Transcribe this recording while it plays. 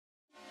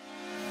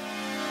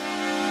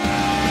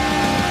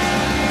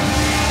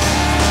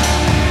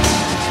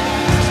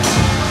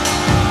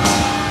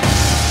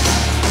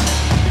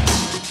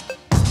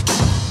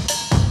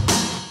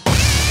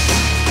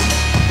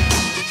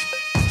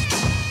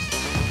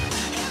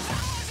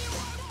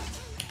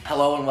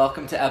Hello and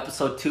welcome to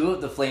episode 2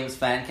 of the Flames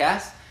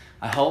Fancast.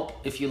 I hope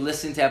if you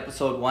listened to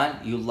episode 1,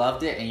 you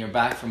loved it and you're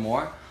back for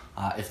more.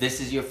 If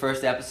this is your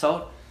first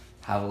episode,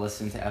 have a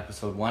listen to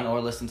episode 1 or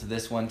listen to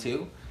this one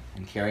too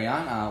and carry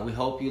on. We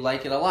hope you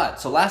like it a lot.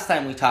 So last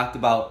time we talked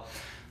about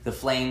the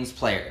Flames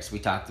players. We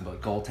talked about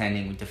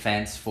goaltending,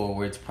 defense,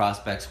 forwards,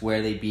 prospects,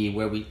 where they be,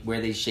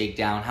 where they shake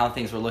down, how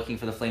things were looking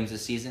for the Flames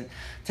this season.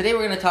 Today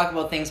we're going to talk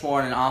about things more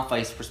in an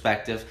off-ice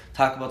perspective,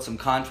 talk about some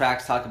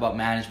contracts, talk about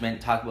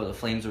management, talk about the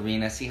Flames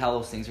arena, see how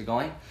those things are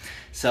going.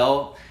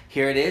 So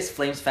here it is,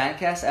 Flames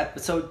Fancast,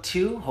 episode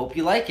 2. Hope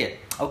you like it.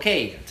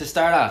 Okay, to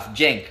start off,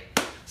 Jink,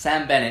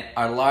 Sam Bennett,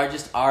 our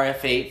largest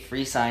RFA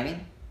free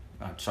signing,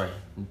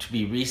 to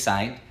be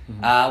re-signed.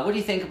 Mm-hmm. What do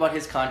you think about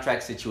his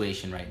contract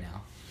situation right now?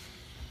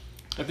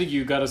 I think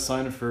you got to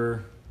sign it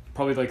for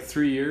probably like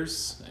 3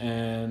 years,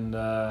 and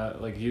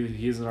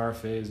he's an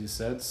RFA, as you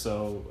said.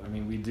 So I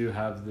mean, we do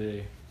have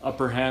the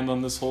upper hand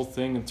on this whole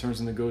thing in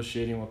terms of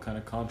negotiating what kind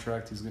of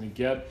contract he's going to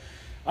get.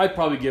 I'd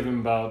probably give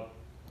him about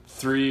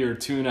 3 or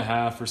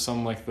 2.5 or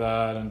something like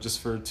that, and just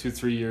for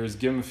 2-3 years,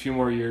 give him a few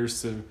more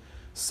years to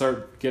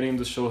start getting him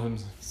to show him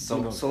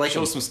show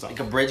some stuff, like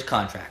a bridge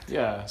contract.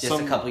 Yeah,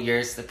 just a couple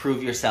years to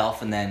prove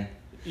yourself, and then.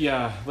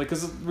 Yeah,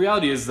 because the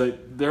reality is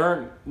that there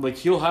aren't,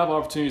 he'll have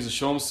opportunities to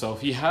show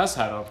himself. He has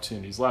had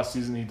opportunities. Last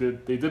season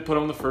they did put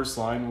him on the first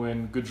line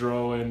when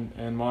Gaudreau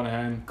and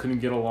Monahan couldn't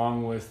get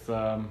along with, you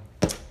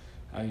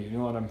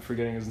know what, I'm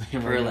forgetting his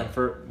name. Ferland.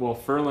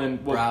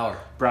 Ferland.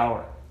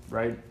 Brouwer,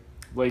 right?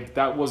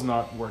 That was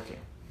not working.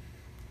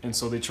 And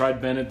so they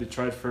tried Bennett, they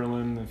tried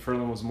Ferland, and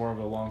Ferland was more of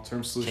a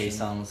long-term solution.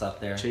 Chiasson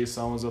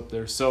was up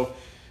there. So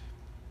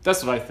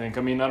that's what I think.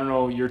 I mean, I don't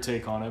know your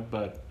take on it,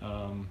 but...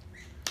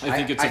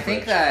 I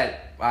think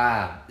that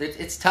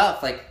it's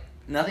tough.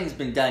 Nothing's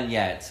been done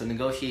yet, so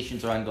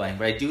negotiations are ongoing.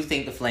 But I do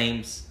think the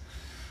Flames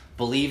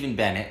believe in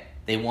Bennett.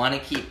 They want to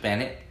keep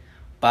Bennett,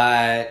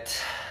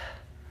 but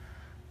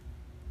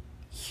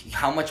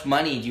how much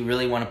money do you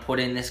really want to put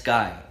in this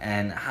guy,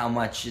 and how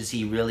much is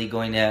he really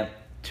going to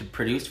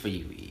produce for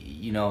you?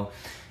 You know,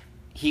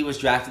 he was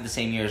drafted the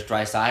same year as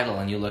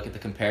Draisaitl, and you look at the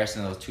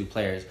comparison of those two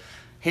players.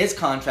 His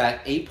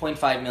contract,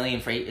 $8.5 million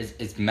for 8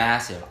 is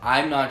massive.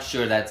 I'm not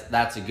sure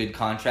that's a good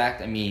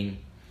contract. I mean,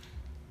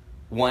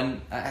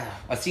 a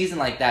season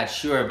like that,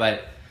 sure,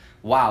 but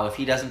wow, if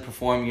he doesn't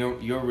perform,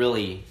 you're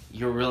really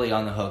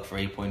on the hook for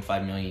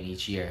 $8.5 million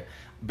each year.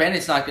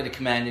 Bennett's not going to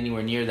command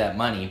anywhere near that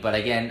money, but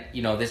again,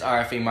 you know, this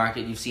RFA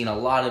market, you've seen a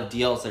lot of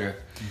deals that are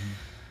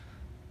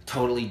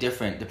totally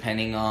different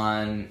depending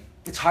on.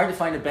 It's hard to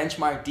find a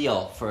benchmark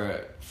deal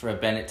for a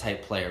Bennett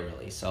type player,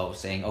 really. So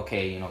saying,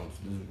 okay, you know,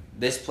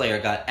 this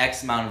player got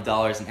X amount of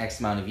dollars in X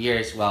amount of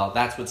years, well,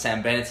 that's what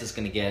Sam Bennett's is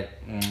going to get.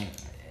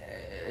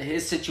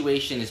 His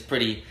situation is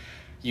pretty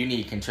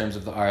unique in terms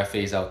of the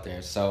RFAs out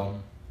there. So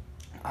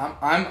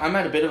I'm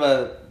at a bit of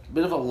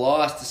a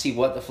loss to see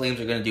what the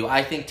Flames are going to do.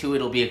 I think too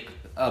it'll be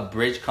a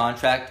bridge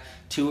contract,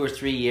 2 or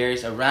 3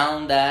 years,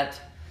 around that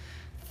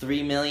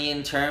 $3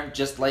 million term,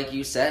 just like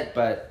you said,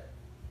 but.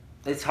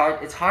 It's hard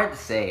to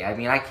say. I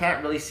mean, I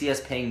can't really see us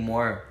paying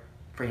more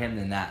for him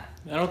than that.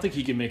 I don't think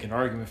he can make an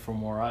argument for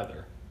more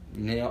either.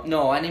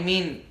 No, and I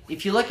mean,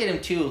 if you look at him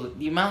too,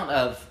 the amount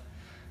of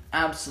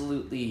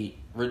absolutely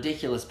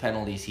ridiculous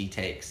penalties he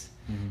takes.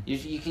 Mm-hmm.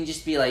 You can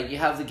just be like, you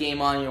have the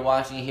game on, you're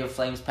watching, you hear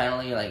Flames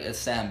penalty, you're like, it's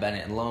Sam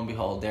Bennett, and lo and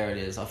behold, there it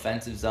is,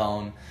 offensive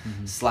zone,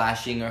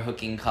 slashing or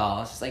hooking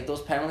calls. It's like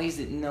those penalties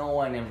that no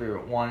one ever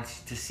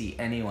wants to see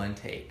anyone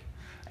take.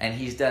 And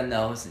he's done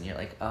those, and you're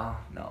like, oh,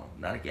 no,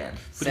 not again.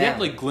 But he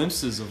had,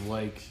 glimpses of,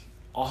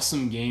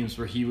 awesome games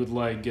where he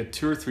would, get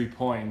 2 or 3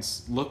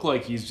 points, look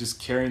like he's just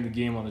carrying the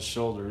game on his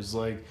shoulders.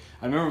 I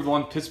remember the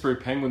one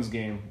Pittsburgh Penguins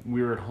game,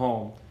 we were at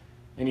home,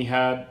 and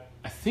I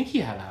think he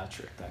had a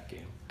hat-trick that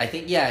game. I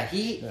think, yeah,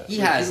 he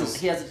has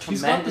a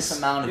tremendous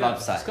amount of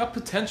upside. He's got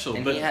potential.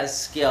 And he has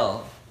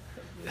skill.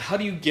 How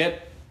do you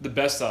get the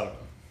best out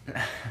of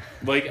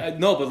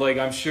him?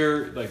 I'm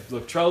sure,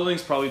 look,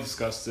 Trelling's probably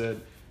discussed it.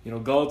 You know,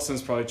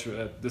 Gullickson's probably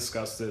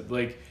discussed it.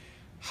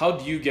 How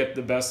do you get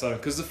the best out of him?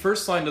 Because the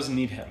first line doesn't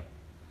need him.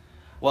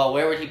 Well,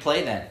 where would he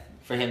play then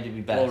for him to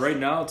be best? Well, right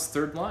now it's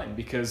third line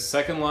because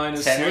second line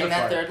is centering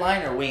that third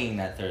line or winging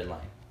that third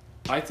line?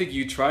 I think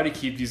you try to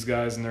keep these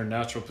guys in their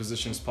natural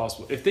position as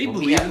possible. If they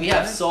believe in Bennett... We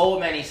have so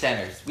many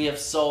centers. We have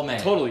so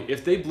many. Totally.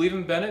 If they believe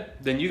in Bennett,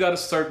 then you got to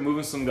start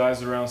moving some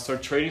guys around,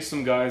 start trading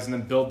some guys, and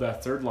then build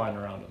that third line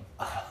around them.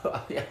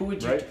 Who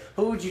would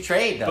you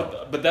trade,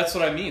 though? But that's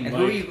what I mean. And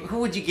who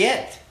would you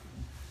get?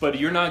 But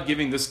you're not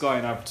giving this guy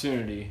an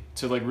opportunity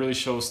to really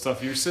show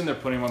stuff. You're sitting there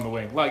putting him on the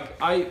wing.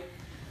 I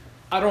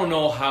don't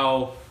know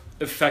how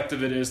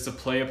effective it is to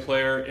play a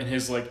player in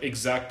his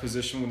exact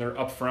position when they're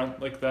up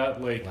front like that.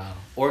 Wow.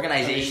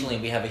 Organizationally,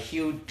 we have a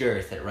huge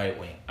dearth at right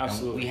wing.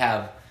 Absolutely.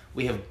 And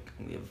we have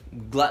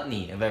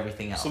gluttony of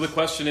everything else. So the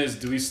question is,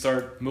 do we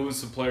start moving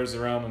some players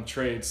around on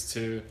trades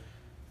to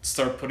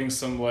start putting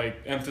some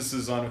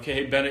emphasis on, okay,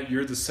 hey Bennett,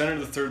 you're the center of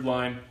the third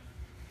line.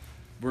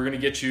 We're gonna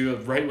get you a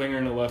right winger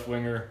and a left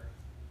winger.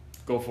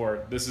 go for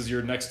it. This is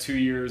your next 2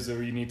 years that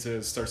you need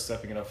to start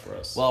stepping it up for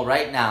us. Well,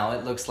 right now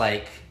it looks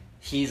like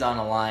he's on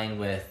a line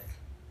with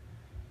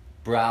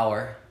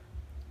Brouwer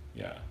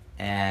Yeah.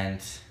 and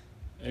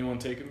Anyone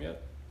take him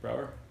yet?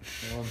 Brouwer?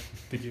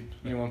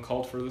 Anyone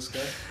called for this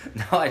guy?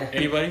 no,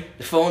 Anybody?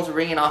 The phones are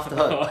ringing off the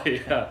hook. Oh,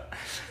 yeah.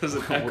 There's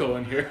an echo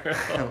in here.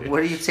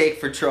 What do you take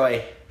for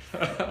Troy?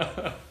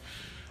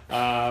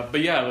 But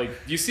yeah, like,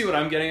 you see what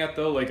I'm getting at,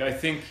 though? Like, I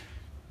think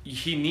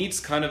he needs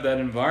kind of that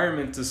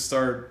environment to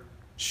start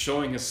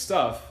showing his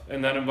stuff,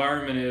 and that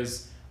environment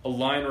is a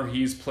line where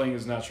he's playing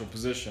his natural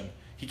position.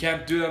 He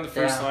can't do that on the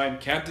first line,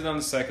 can't do that on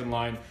the second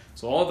line,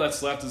 so all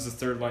that's left is the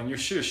third line. You're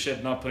sure as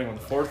shit not putting him on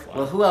the fourth line.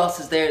 Well, who else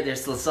is there?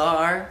 There's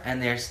Lazar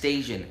and there's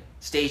Stajan.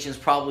 Stajan's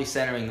probably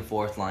centering the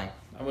fourth line.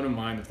 I wouldn't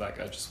mind if that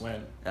guy just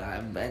went.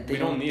 They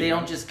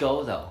don't just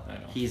go though. I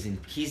know. He's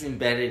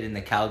embedded in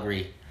the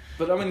Calgary.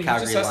 But I mean, he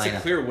Calgary just has lineup.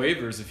 to clear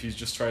waivers if you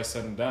just try to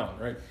send him down,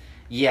 right?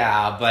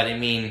 Yeah, but I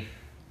mean,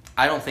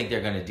 I don't think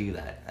they're going to do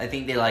that. I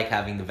think they like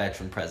having the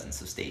veteran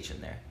presence of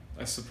Stajan there.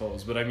 I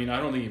suppose, but I mean, I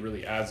don't think he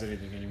really adds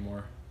anything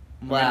anymore.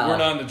 I mean, Well, we're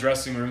not in the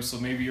dressing room, so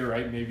maybe you're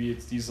right. Maybe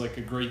he's like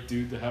a great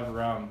dude to have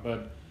around,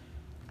 but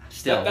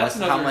still, that's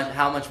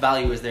how much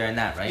value is there in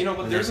that, right? you know,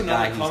 but When there's a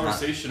guy another who's not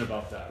conversation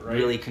about that, right?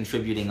 really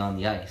contributing on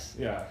the ice.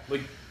 Yeah,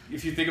 like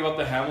if you think about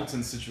the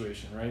Hamilton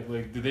situation, right?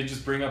 Like, did they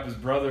just bring up his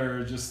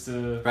brother just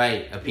to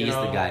Right, appease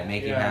the guy,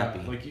 make him happy.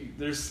 Like,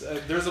 there's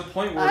a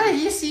point where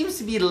He seems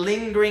to be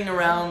lingering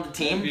around the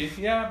team. maybe,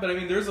 yeah, but I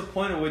mean, there's a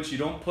point at which you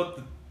don't put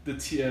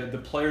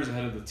the players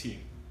ahead of the team,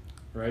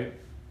 right?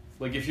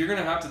 Like, if you're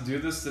gonna have to do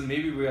this, then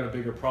maybe we got a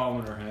bigger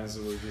problem in our hands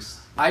that we're just.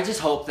 I just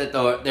hope that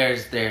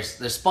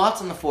there's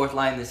spots on the fourth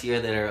line this year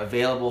that are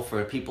available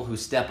for people who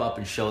step up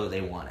and show that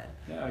they want it.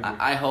 Yeah, I agree.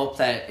 I hope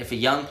that if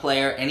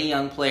any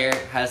young player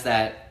has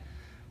that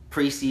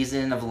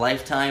preseason of a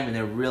lifetime and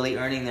they're really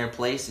earning their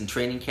place in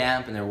training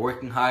camp and they're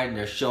working hard and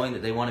they're showing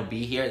that they want to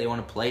be here, they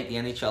want to play at the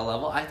NHL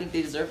level, I think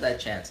they deserve that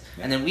chance.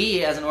 Yeah. And then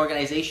we as an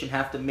organization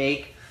have to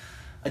make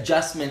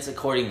adjustments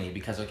accordingly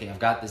because, okay, I've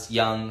got this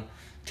young,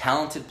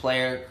 talented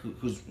player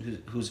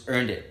who's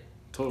earned it.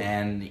 Totally.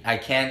 And I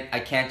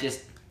can't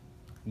just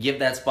give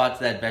that spot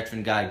to that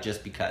veteran guy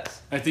just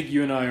because. I think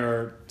you and I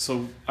are.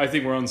 So I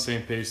think we're on the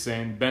same page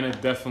saying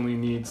Bennett definitely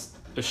needs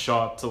a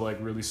shot to like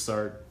really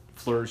start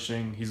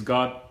flourishing. He's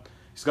got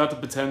the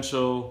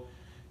potential.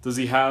 Does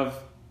he have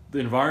the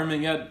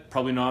environment yet?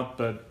 Probably not,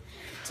 but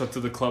it's up to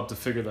the club to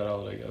figure that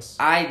out, I guess.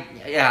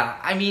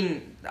 I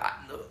mean,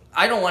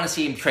 I don't want to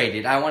see him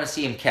traded. I want to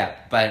see him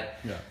kept, but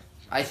Yeah.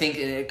 I think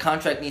a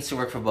contract needs to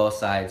work for both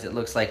sides. It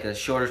looks like a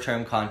shorter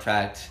term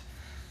contract,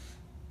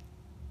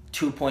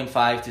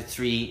 2.5 to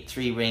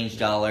 3 range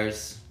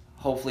dollars.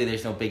 Hopefully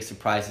there's no big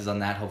surprises on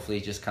that. Hopefully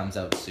it just comes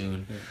out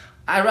soon. Yeah.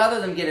 I'd rather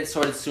them get it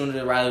sorted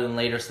sooner rather than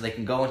later so they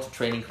can go into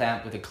training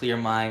camp with a clear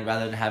mind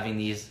rather than having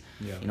these,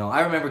 Yeah.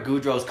 I remember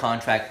Goudreau's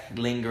contract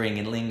lingering.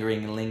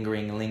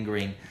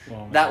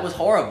 Oh, That man. was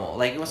horrible.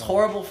 Like, it was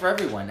horrible for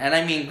everyone. And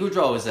I mean,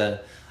 Goudreau is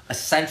a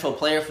central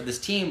player for this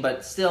team,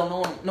 but still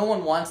no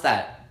one wants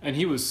that. And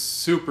he was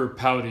super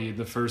pouty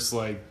the first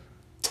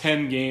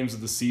 10 games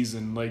of the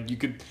season.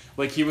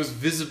 He was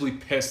visibly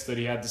pissed that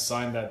he had to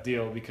sign that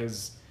deal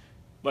because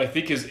I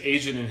think his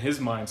agent in his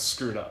mind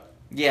screwed up.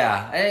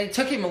 Yeah, and it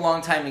took him a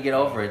long time to get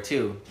over it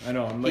too. I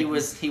know.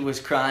 He was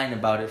crying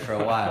about it for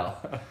a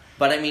while.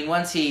 But I mean,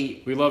 once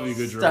he We love you,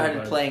 Goudreau, started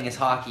but- playing his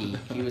hockey,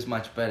 he was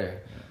much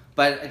better.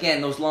 But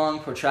again, those long,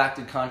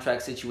 protracted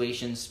contract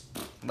situations,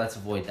 let's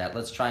avoid that.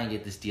 Let's try and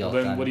get this deal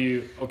Then done. what do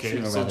you... Okay,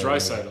 sooner so rather than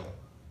later. Draisaitl.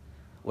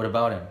 What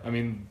about him? I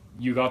mean,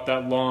 you got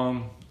that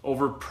long,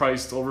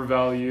 overpriced,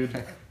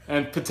 overvalued,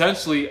 and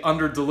potentially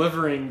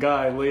under-delivering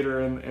guy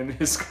later in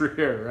his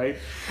career, right?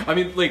 I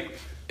mean,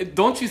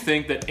 don't you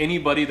think that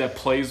anybody that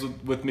plays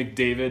with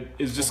McDavid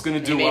is just going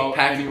to do He made well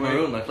Patrick anyway?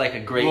 Maroon look like a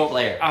great Well,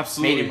 player.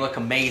 absolutely. Made him look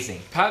amazing.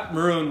 Pat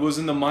Maroon was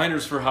in the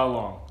minors for how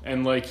long?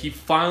 And he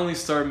finally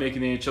started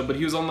making the NHL, but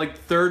he was on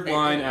third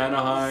line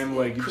Anaheim.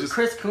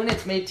 Chris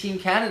Kunitz made Team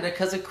Canada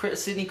because of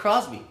Sidney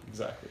Crosby.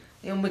 Exactly.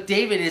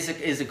 McDavid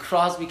is a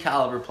Crosby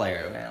caliber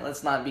player, man.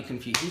 Let's not be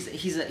confused.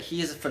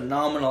 He is a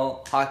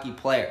phenomenal hockey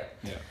player.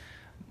 Yeah.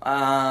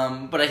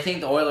 But I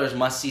think the Oilers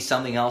must see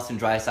something else in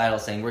Draisaitl,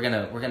 saying we're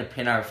gonna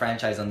pin our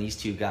franchise on these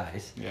two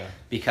guys. Yeah.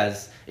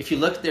 Because if you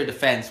look at their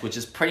defense, which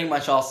is pretty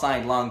much all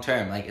signed long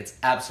term, it's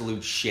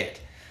absolute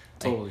shit.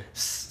 Totally.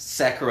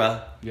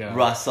 Sekera, Yeah.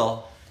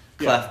 Russell,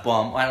 Yeah.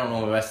 Clefbaum. I don't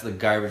know the rest of the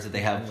garbage that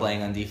they have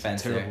playing on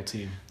defense. Terrible there.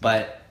 team.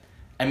 But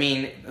I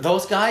mean,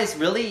 those guys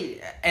really,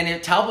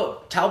 and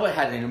Talbot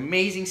had an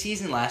amazing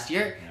season last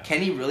year. Yeah.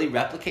 Can he really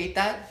replicate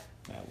that?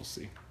 Yeah, we'll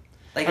see.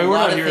 A we're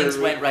lot not of here- things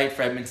went right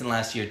for Edmonton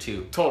last year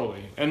too.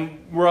 Totally.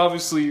 And we're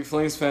obviously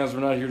Flames fans. We're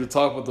not here to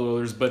talk about the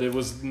Oilers, but it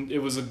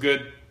was a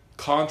good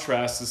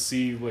contrast to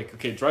see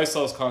okay,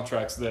 Draisaitl's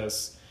contract's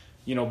this.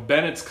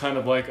 Bennett's kind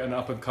of like an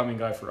up and coming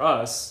guy for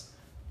us.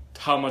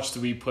 How much do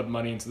we put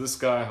money into this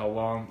guy? How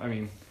long? I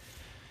mean,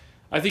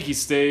 I think he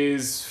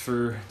stays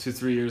for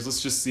 2-3 years.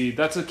 Let's just see.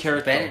 That's a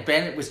character.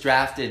 Bennett was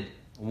drafted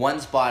one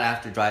spot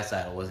after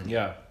Draisaitl, wasn't he?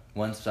 Yeah.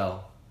 One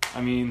spell.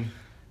 I mean,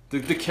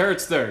 the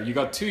carrot's there. You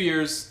got 2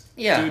 years.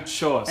 Yeah. Dude,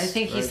 show us. I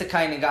think he's the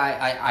kind of guy.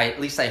 I at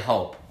least I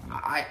hope.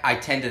 I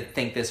tend to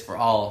think this for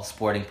all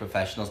sporting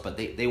professionals, but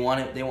they're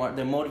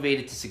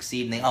motivated to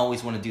succeed, and they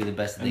always want to do the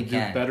best that they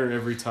can. Do better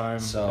every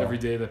time, every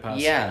day that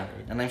passes. Yeah, right?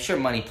 and I'm sure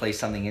money plays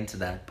something into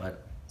that,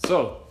 but.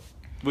 So,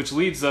 which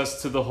leads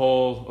us to the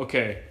whole,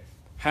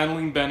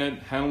 handling Bennett,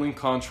 handling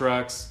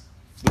contracts,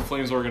 the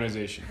Flames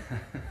organization.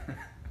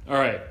 All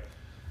right.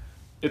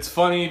 It's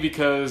funny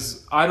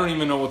because I don't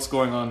even know what's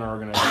going on in our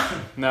organization.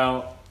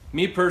 Now,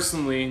 me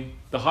personally,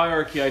 the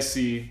hierarchy I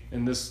see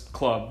in this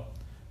club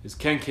is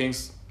Ken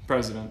King's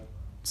president,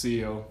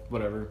 CEO,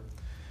 whatever.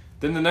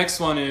 Then the next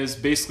one is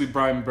basically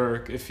Brian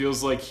Burke. It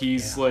feels like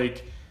he's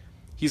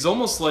he's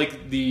almost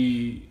like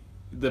the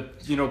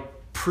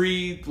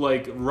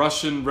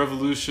Russian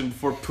Revolution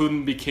before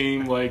Putin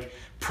became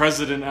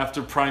president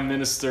after prime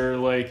minister,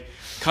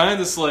 kind of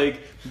this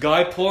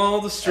guy pulling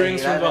all the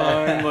strings from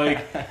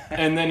behind,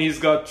 and then he's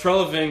got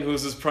Treliving,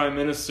 who's his prime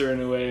minister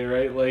in a way,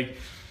 right?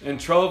 And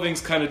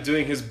Treliving's kind of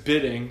doing his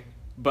bidding,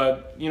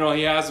 but he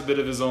has a bit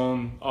of his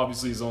own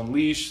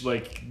leash,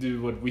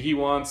 do what he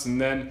wants, and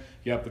then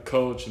you have the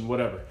coach and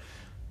whatever.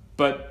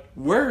 But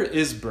where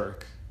is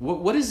Burke?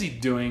 What is he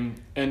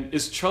doing? And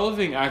is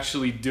Treliving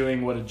actually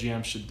doing what a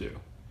GM should do?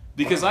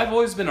 Because I've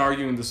always been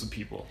arguing this with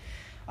people.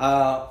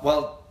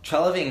 Well,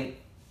 Treliving,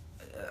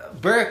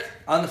 Burke,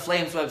 on the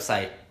Flames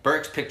website,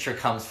 Burke's picture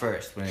comes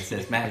first when it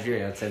says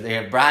managerial. It says they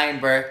have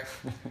Brian Burke,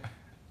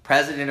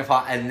 president of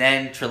and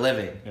then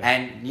Treliving. Yeah.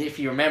 And if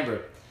you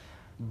remember,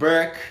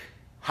 Burke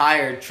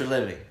hired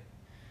Treliving.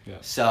 Yeah.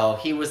 So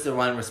he was the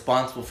one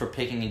responsible for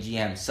picking a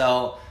GM.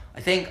 So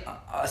I think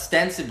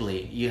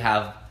ostensibly you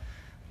have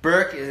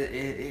Burke,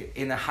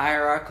 in the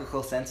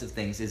hierarchical sense of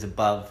things, is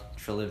above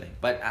Treliving.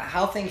 But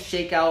how things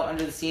shake out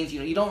under the scenes,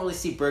 you don't really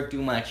see Burke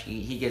do much.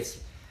 He gets,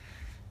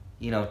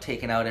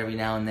 taken out every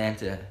now and then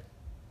to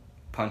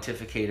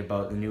pontificate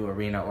about the new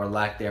arena or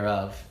lack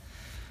thereof.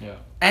 Yeah.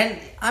 And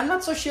I'm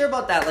not so sure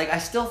about that. I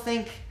still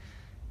think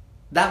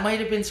that might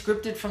have been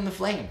scripted from the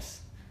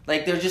Flames.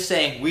 They're just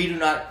saying, we do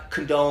not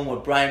condone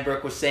what Brian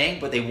Burke was saying,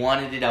 but they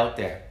wanted it out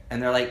there.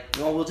 And they're like,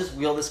 we'll just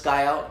wheel this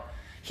guy out.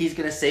 He's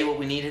going to say what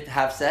we needed to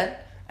have said.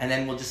 And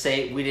then we'll just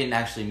say we didn't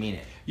actually mean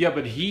it. Yeah,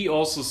 but he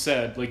also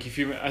said,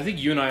 I think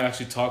you and I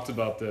actually talked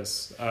about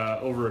this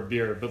over a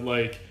beer, but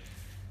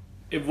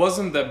it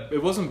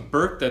wasn't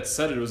Burke that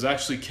said it. It was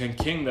actually Ken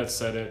King that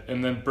said it,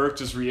 and then Burke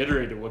just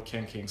reiterated what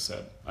Ken King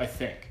said. I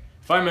think,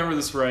 if I remember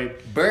this right,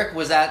 Burke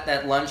was at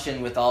that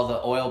luncheon with all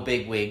the oil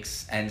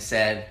bigwigs and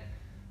said,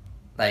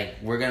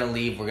 we're gonna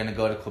leave. We're gonna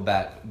go to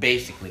Quebec,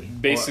 basically.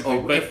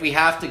 Or but if we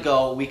have to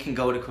go, we can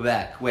go to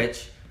Quebec,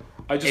 which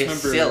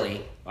is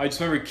silly. I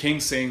just remember King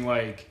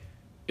saying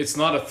it's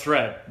not a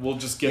threat. We'll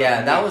just get.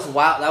 Yeah, that was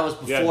wild. That was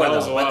before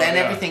though. But then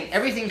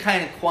everything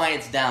kind of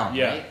quiets down,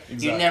 right?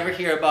 Exactly. You never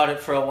hear about it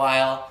for a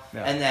while,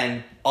 and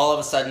then all of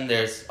a sudden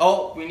there's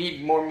we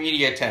need more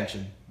media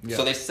attention. Yeah.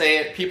 So they say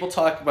it. People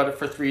talk about it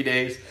for 3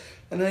 days,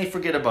 and then they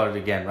forget about it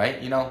again, right?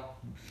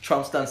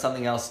 Trump's done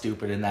something else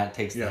stupid, and that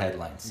takes the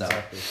headlines. So,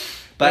 exactly.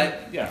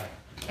 But yeah,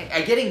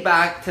 getting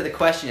back to the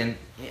question,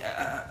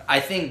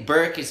 I think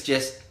Burke is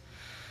just.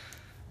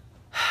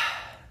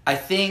 I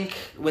think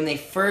when they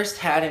first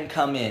had him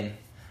come in,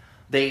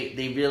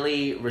 they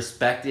really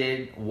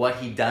respected what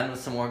he'd done with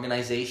some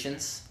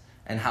organizations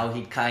and how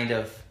he'd kind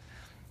of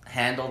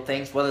handled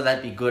things, whether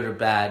that be good or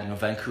bad,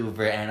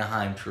 Vancouver,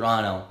 Anaheim,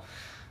 Toronto.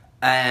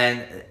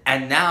 And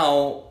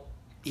now,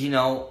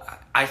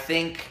 I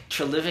think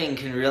Treliving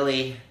can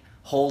really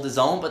hold his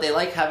own, but they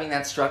like having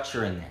that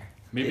structure in there.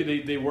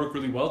 Maybe they work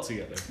really well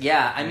together.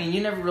 Yeah, I mean,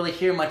 you never really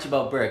hear much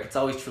about Burke. It's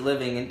always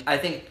Treliving, and I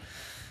think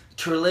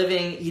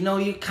Treliving,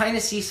 you kind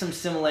of see some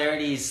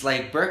similarities.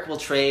 Burke will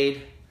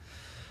trade.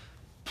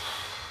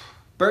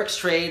 Burke's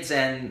trades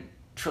and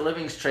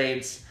Treliving's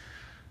trades.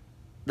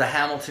 The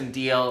Hamilton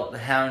deal, the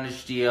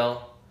Houndage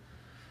deal.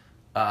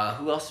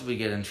 Who else did we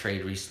get in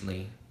trade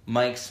recently?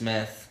 Mike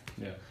Smith.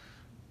 Yeah.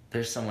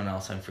 There's someone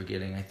else I'm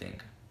forgetting, I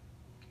think.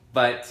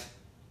 But,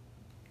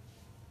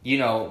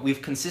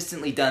 we've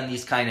consistently done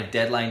these kind of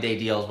deadline day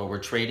deals where we're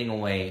trading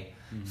away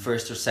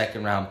first or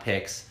second round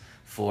picks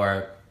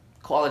for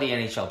quality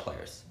NHL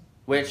players,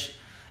 which,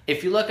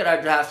 if you look at our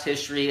draft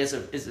history, is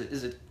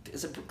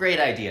a great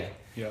idea.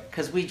 Yeah.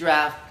 Because we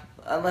draft,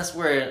 unless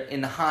we're in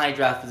the high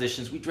draft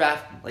positions, we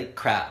draft like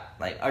crap.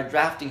 Our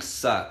drafting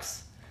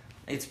sucks.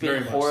 It's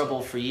been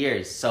horrible for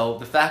years. So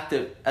the fact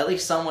that at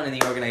least someone in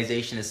the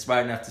organization is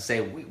smart enough to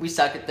say, we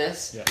suck at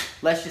this. Yeah.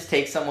 Let's just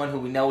take someone who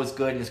we know is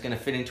good and is going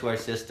to fit into our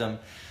system.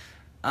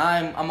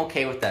 I'm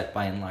okay with that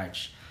by and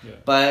large. Yeah.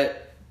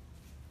 But,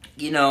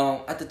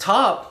 at the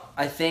top,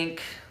 I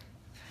think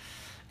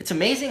it's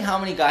amazing how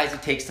many guys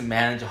it takes to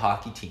manage a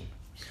hockey team.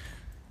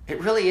 It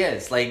really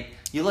is.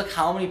 You look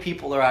how many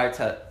people there are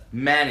to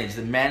manage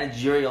the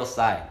managerial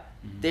side.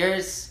 Mm-hmm.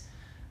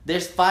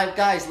 There's 5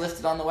 guys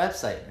listed on the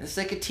website. It's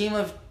like a team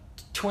of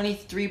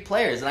 23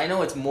 players, and I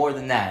know it's more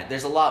than that.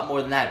 There's a lot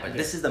more than that, but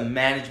this is the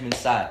management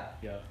side.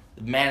 Yeah.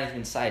 The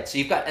management side. So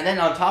you've got, and then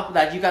on top of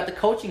that, you've got the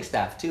coaching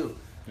staff too.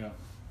 Yeah.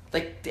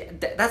 Like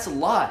that's a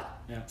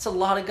lot. Yeah. It's a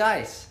lot of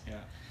guys. Yeah.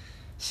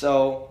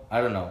 So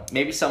I don't know.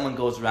 Maybe someone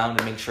goes around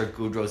and makes sure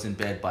Goudreau's in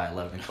bed by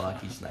 11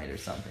 o'clock each night or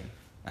something.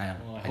 I don't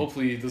know. Well,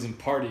 hopefully he doesn't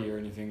party or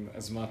anything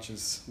as much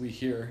as we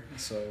hear.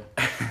 So,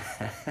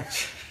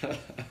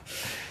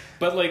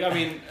 but like, I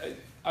mean,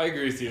 I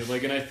agree with you.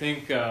 Like, and I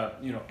think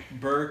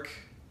Burke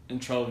and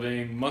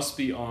Treliving must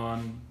be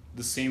on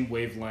the same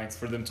wavelength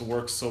for them to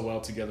work so well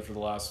together for the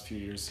last few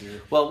years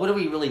here. Well, what do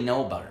we really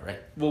know about it, right?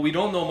 Well, we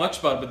don't know much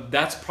about it, but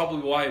that's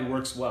probably why it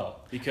works well.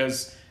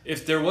 Because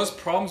if there was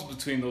problems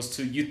between those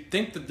two, you'd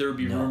think that there would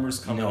be rumors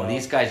coming out. No,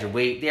 these guys are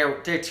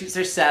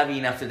they're savvy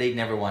enough that they'd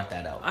never want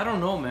that out. I don't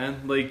know,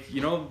 man. Like,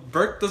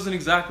 Burke doesn't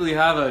exactly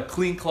have a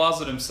clean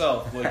closet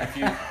himself. Like,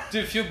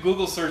 if you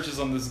Google searches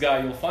on this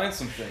guy, you'll find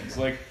some things.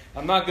 Like,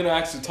 I'm not going to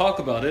actually talk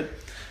about it,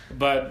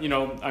 but,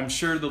 I'm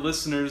sure the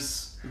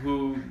listeners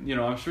who,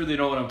 I'm sure they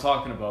know what I'm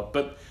talking about.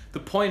 But the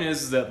point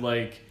is that,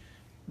 like,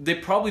 they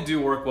probably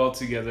do work well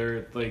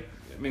together. Like,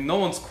 I mean, no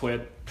one's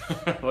quit.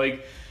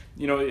 Like,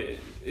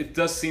 it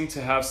does seem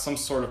to have some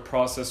sort of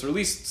process, or at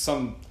least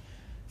some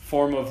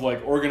form of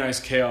like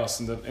organized chaos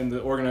in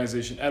the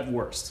organization at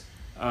worst.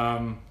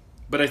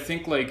 But I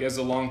think like as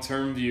a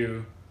long-term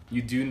view,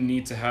 you do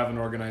need to have an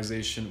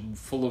organization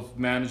full of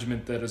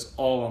management that is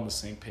all on the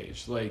same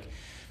page. Like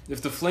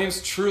if the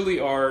Flames truly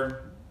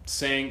are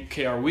saying,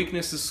 okay, our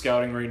weakness is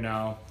scouting right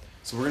now,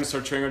 so we're going to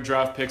start trading our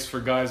draft picks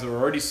for guys that are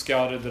already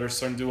scouted that are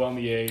starting to do well in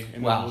the A,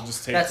 and then we'll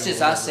just take that's them.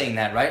 Just us saying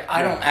that, right?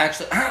 I don't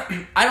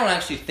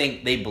actually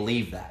think they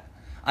believe that.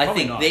 I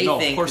think they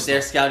think that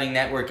their scouting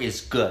network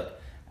is good,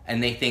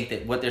 and they think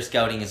that what they're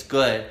scouting is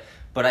good.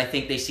 But I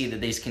think they see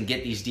that they can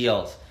get these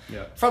deals.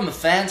 Yeah. From a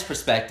fan's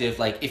perspective,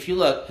 like if you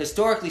look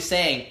historically,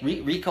 saying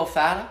Rico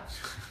Fata,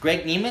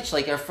 Greg Nemec,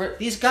 like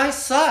these guys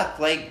suck.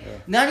 Like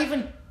not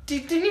even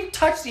didn't even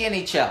touch the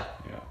NHL. Yeah.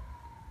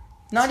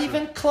 Not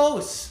even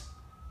close.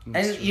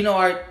 That's and true.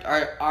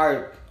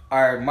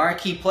 our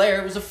marquee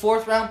player was a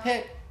 4th round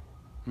pick.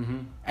 Mm-hmm.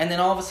 And then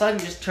all of a sudden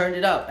just turned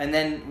it up. And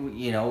then,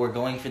 we're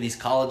going for these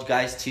college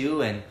guys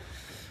too, and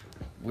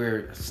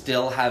we're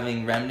still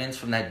having remnants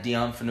from that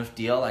Dion Phaneuf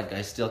deal. That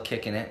guy's still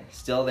kicking it.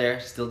 Still there,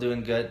 still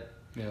doing good.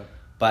 Yeah.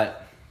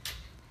 But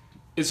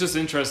it's just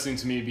interesting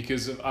to me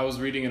because I was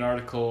reading an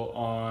article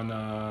on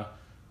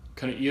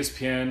kind of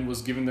ESPN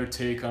was giving their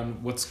take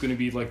on what's going to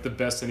be like the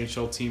best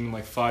NHL team in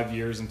like 5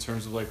 years in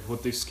terms of like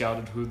what they've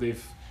scouted, who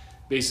they've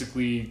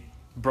basically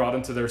brought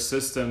into their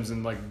systems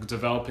and like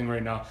developing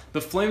right now.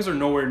 The Flames are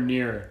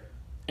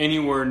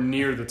anywhere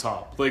near the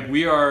top. Like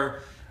we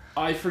are,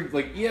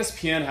 like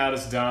ESPN had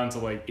us down to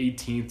like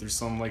 18th or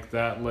something like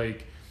that.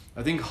 Like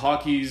I think the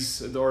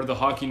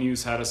Hockey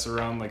News had us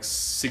around like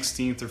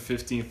 16th or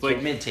 15th,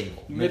 like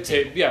mid-table.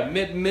 Yeah,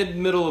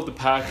 middle of the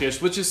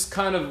package, which is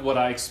kind of what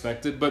I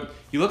expected. But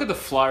you look at the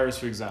Flyers,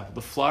 for example.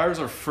 The Flyers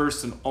are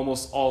first in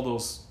almost all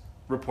those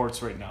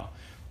reports right now.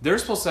 They're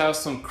supposed to have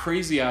some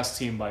crazy ass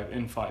team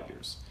in 5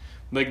 years.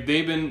 Like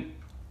they've been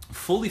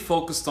fully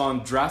focused on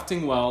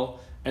drafting well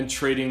and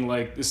trading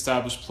like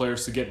established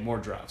players to get more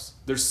drafts.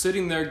 They're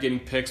sitting there getting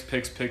picks.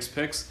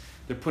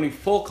 They're putting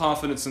full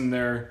confidence in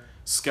their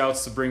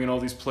scouts to bring in all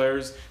these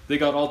players. They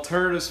got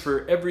alternatives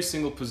for every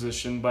single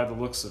position by the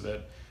looks of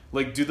it.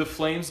 Like, do the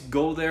Flames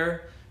go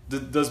there?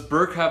 Does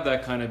Burke have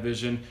that kind of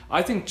vision?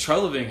 I think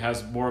Treliving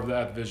has more of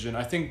that vision.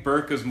 I think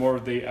Burke is more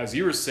of as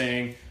you were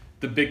saying,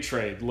 the big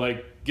trade.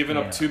 Like, giving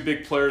up 2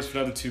 big players for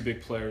another 2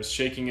 big players,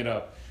 shaking it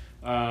up.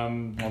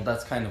 Well,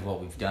 that's kind of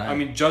what we've done. I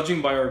mean,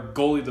 judging by our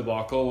goalie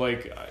debacle,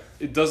 like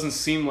it doesn't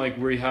seem like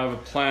we have a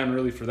plan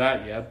really for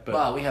that yet. But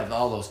well, we have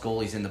all those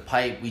goalies in the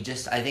pipe.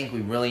 I think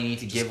we really need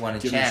to give one a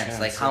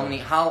chance. Like how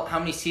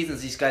many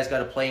seasons these guys got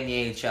to play in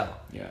the AHL?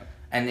 Yeah,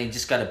 and they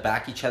just got to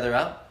back each other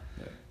up.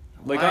 Yeah.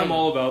 Like I'm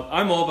all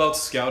about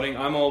scouting.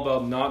 I'm all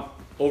about not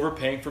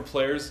overpaying for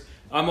players.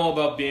 I'm all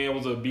about being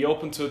able to be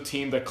open to a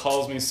team that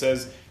calls me and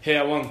says, "Hey,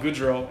 I want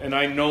Goudreau," and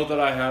I know that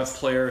I have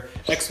player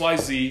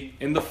XYZ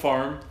in the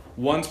farm.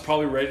 One's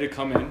probably ready to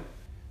come in,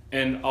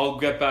 and I'll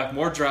get back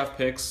more draft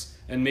picks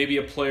and maybe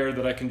a player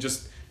that I can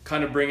just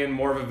kind of bring in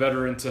more of a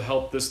veteran to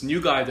help this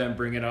new guy then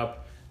bring it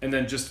up, and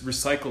then just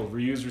recycle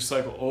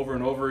over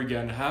and over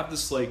again. Have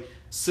this like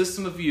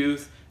system of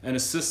youth and a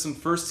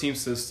first team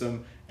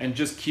system, and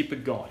just keep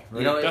it going.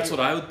 Right? That's what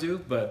I would do.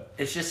 But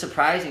it's just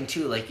surprising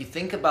too. Like you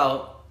think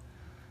about,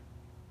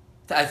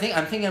 I'm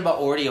thinking about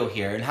Ordio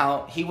here and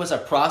how he was a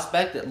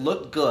prospect that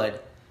looked good.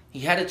 He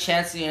had a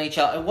chance in the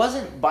NHL. It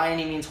wasn't by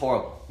any means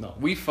horrible. No,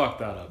 we fucked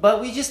that up. But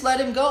we just let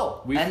him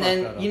go. We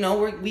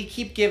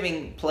keep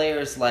giving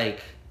players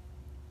like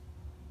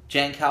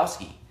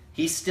Jankowski.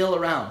 He's still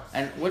around.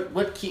 And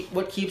what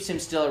keeps him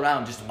still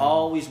around? Just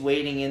always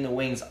waiting in the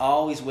wings,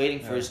 always waiting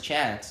for his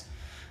chance.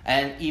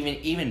 And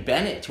even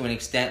Bennett, to an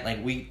extent,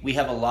 like we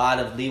have a lot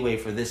of leeway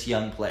for this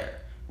young player.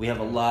 We have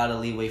a lot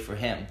of leeway for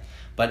him.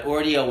 But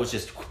Ordio was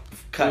just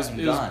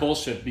it was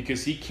bullshit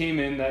because he came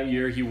in that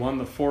year. He won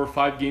the 4 or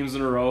 5 games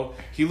in a row.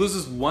 He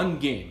loses 1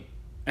 game,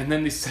 and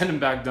then they send him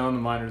back down to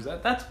minors.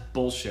 That's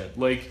bullshit.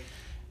 Like,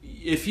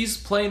 if he's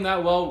playing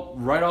that well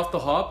right off the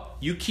hop,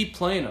 you keep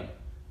playing him.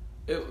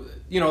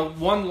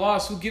 one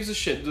loss, who gives a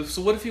shit?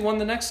 So what if he won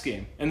the next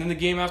game? And then the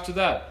game after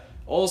that?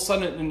 All of a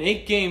sudden, in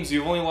 8 games,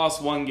 you've only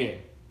lost 1 game.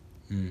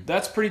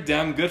 That's pretty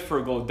damn good for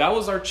a goal. That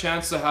was our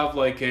chance to have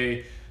like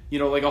a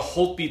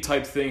Holtby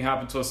type thing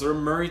happen to us, or a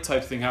Murray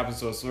type thing happen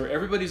to us, where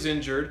everybody's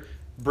injured.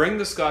 Bring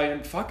this guy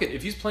in. Fuck it.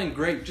 If he's playing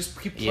great, just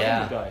keep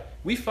playing the guy.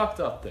 We fucked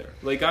up there.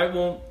 Like, I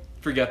won't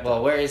forget that.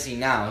 Well, where is he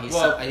now?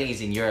 I think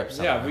he's in Europe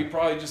somewhere. Yeah, we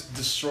probably just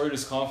destroyed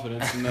his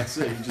confidence, and that's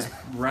it. He just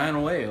ran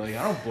away. Like,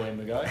 I don't blame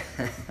the guy.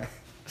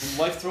 When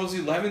life throws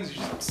you lemons,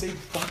 you just say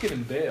fuck it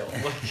and bail.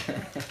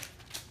 Like,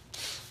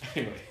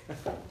 anyway.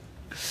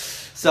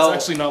 So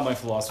it's actually not my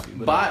philosophy.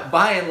 But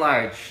by and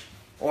large,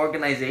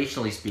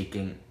 organizationally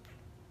speaking,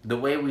 the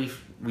way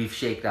we've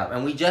shaped up,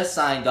 and we just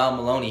signed Don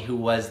Maloney, who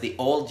was the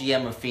old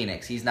GM of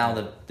Phoenix. He's now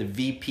the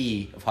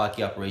VP of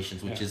hockey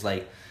operations, which is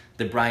like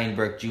the Brian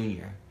Burke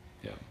Jr.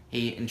 Yeah.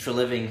 He in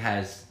Treliving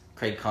has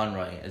Craig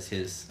Conroy as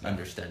his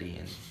understudy,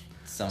 and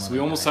so we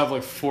almost have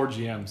like 4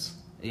 GMs.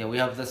 Yeah, we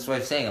have. That's what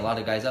I'm saying. A lot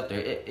of guys up there.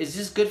 Is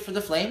this good for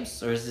the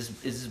Flames, or is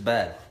this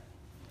bad?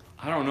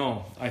 I don't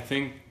know. I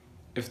think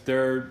if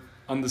they're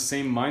on the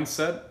same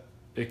mindset,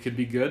 it could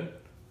be good.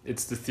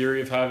 It's the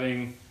theory of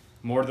having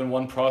more than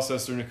one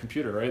processor in a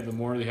computer, right? The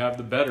more you have,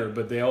 the better.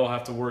 But they all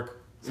have to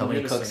work. So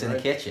many cooks in the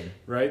kitchen,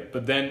 right?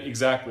 But then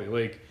exactly,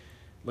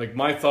 like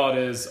my thought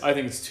is, I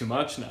think it's too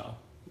much now.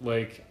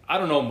 Like, I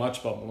don't know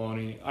much about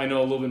Maloney. I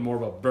know a little bit more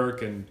about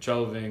Burke and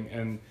Treliving,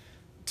 and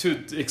to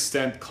an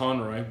extent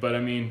Conroy. But I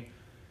mean,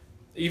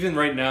 even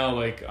right now,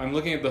 like, I'm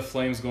looking at the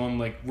Flames going,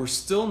 like, we're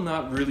still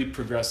not really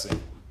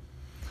progressing.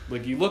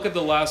 Like, you look at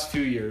the last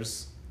few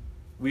years,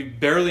 we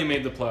barely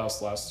made the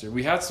playoffs last year.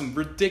 We had some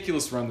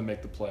ridiculous run to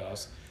make the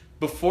playoffs.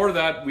 Before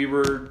that, we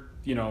were,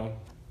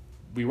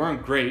 we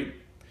weren't great.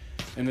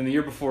 And then the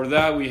year before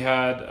that, we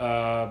had,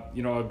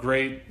 a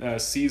great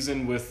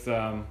season with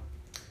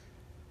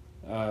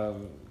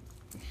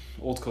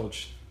old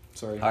coach.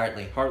 Sorry,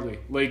 Hartley.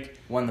 Like,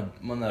 won the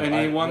and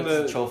he won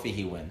the trophy.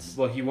 He wins.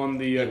 Well, he won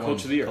the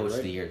Coach of the Year, Coach right?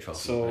 of the Year trophy.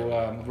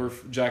 So we're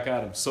Jack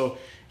Adams. So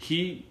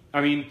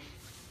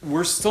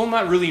we're still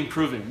not really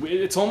improving.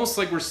 It's almost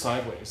like we're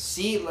sideways.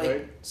 See, like,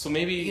 right? So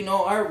maybe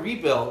our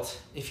rebuild.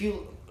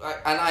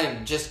 And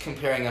I'm just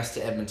comparing us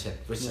to Edmonton,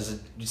 which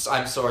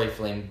I'm sorry,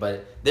 Flame,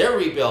 but their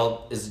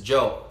rebuild is a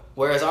joke.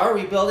 Whereas our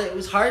rebuild, it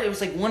was hard. It was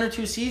like 1 or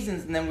 2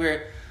 seasons, and then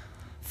we're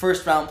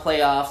first round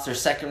playoffs or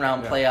second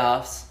round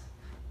playoffs,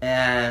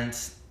 and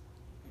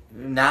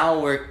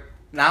now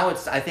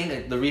it's. I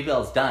think the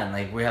rebuild's done.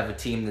 Like, we have a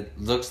team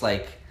that looks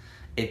like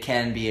it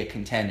can be a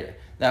contender.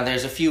 Now,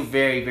 there's a few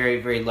very,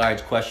 very, very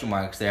large question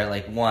marks there.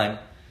 Like, one,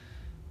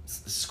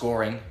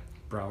 scoring.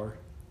 Brouwer.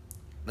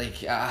 Like,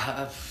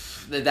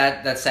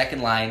 that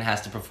second line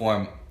has to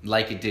perform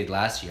like it did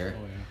last year.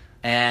 Oh, yeah.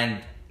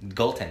 And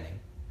goaltending.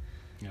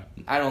 Yeah.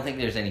 I don't think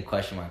there's any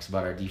question marks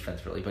about our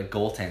defense, really, but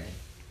goaltending.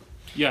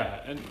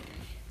 Yeah, and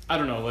I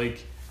don't know,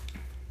 like,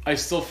 I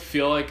still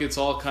feel like it's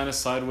all kind of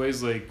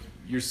sideways. Like,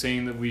 you're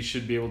saying that we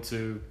should be able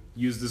to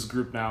use this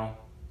group now,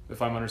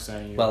 if I'm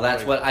understanding you. Well,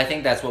 that's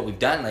what we've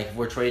done. Like, if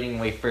we're trading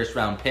away first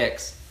round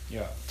picks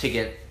to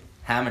get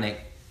Hamonic,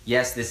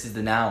 yes, this is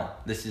the now.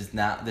 This is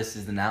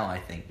the now, I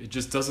think. It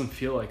just doesn't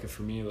feel like it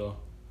for me, though.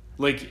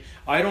 Like,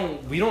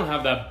 we don't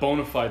have that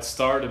bona fide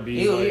star to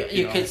be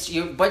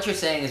what you're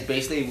saying is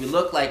basically we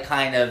look like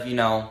kind of,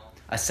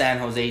 a San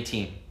Jose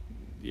team.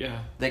 Yeah.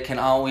 They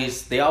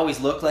always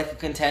look like a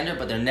contender,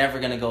 but they're never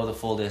going to go the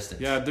full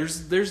distance. Yeah,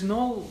 there's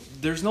no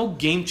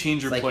game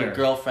changer player. It's like your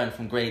girlfriend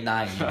from grade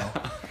 9,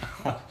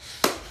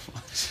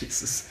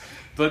 Jesus.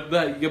 But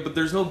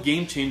there's no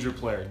game changer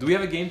player. Do we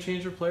have a game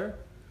changer player?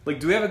 Like,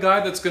 do we have a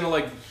guy that's going to,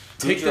 like,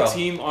 take Gaudreau. the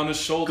team on his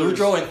shoulders?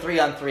 Gaudreau in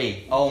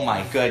 3-on-3. Oh,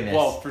 my goodness.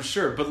 Well, for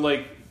sure. But,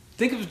 like,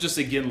 think of just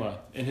Iginla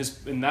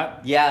in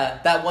that. Yeah,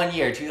 that 1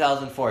 year,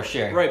 2004,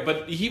 sure. Right,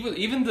 but he was,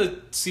 even the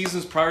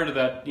seasons prior to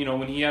that,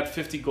 when he had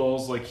 50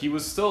 goals, like, he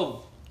was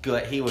still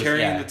good. He was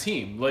carrying the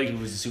team. Like, he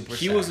was a superstar.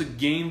 He was a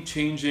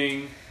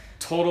game-changing,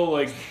 total,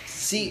 like.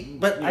 See,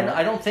 but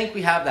I don't think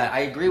we have that. I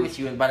agree with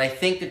you, but I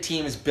think the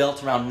team is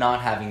built around not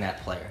having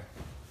that player.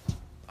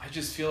 I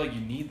just feel like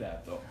you need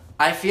that, though.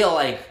 I feel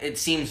like it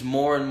seems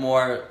more and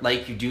more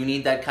like you do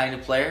need that kind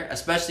of player,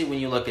 especially when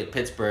you look at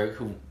Pittsburgh,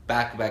 who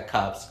back-to-back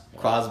cups,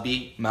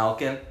 Crosby,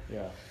 Malkin.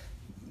 Yeah.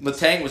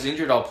 Letang was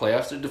injured all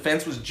playoffs. Their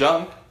defense was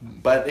junk,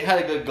 but they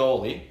had a good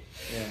goalie.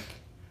 Yeah.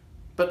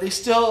 But they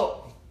still...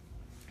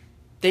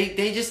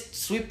 They just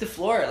sweep the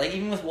floor, like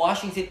even with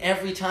Washington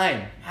every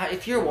time.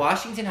 If you're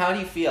Washington, how do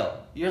you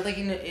feel? You're like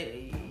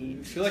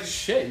you feel like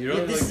shit. You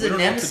don't. This is a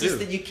nemesis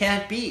that you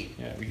can't beat.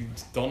 Yeah, we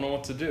don't know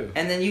what to do.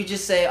 And then you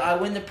just say, "I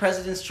win the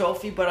President's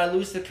Trophy, but I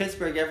lose to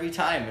Pittsburgh every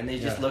time," and they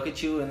just look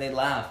at you and they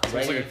laugh.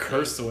 It's like a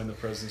curse to win the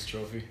President's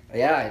Trophy.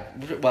 Yeah,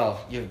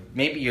 well,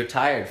 maybe you're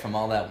tired from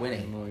all that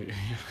winning.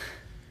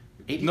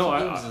 82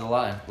 games is a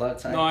lot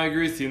of time. No, I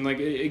agree with you. And like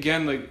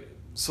again, like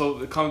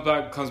so, it comes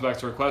back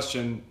to our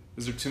question.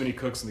 Is there too many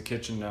cooks in the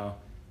kitchen now?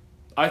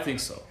 I think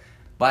so.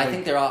 But I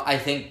think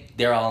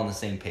they're all on the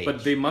same page.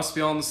 But they must be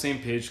all on the same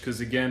page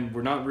because again,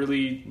 we're not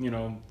really,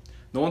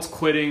 no one's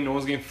quitting, no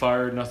one's getting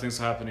fired, nothing's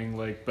happening.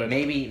 Like, but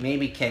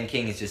maybe Ken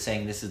King is just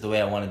saying this is the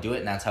way I want to do it,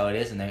 and that's how it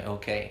is, and they're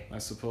okay. I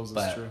suppose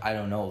that's But true. I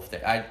don't know if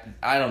they're.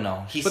 I don't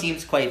know. He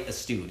seems quite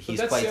astute.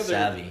 He's quite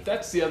savvy.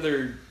 That's the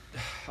other.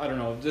 I don't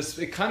know. Just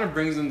it kind of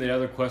brings in the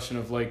other question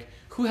of like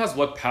who has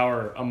what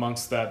power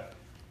amongst that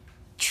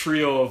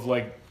trio of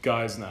like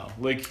guys now.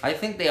 Like I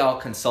think they all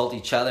consult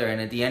each other,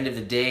 and at the end of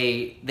the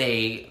day,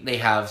 they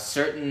have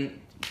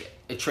certain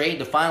trade.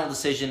 The final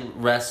decision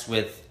rests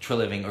with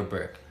Treliving or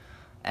Burke,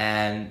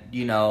 and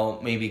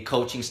maybe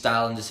coaching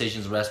style and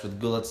decisions rest with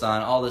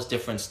Gulitsan. All this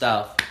different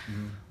stuff,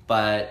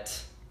 but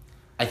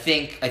I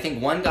think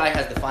one guy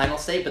has the final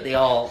say, but they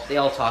all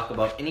talk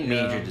about any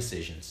major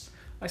decisions.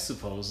 I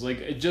suppose like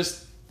it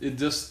just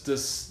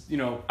this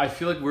I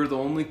feel like we're the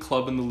only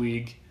club in the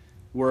league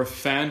where a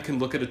fan can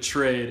look at a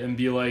trade and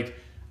be like,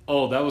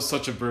 oh, that was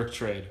such a Burke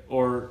trade,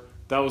 or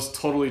that was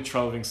totally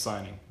Treliving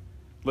signing.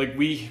 Like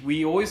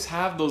we always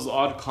have those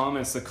odd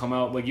comments that come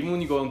out. Like even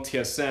when you go on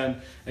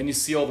TSN and you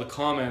see all the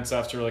comments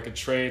after like a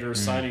trade or a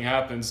signing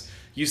happens,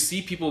 you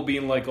see people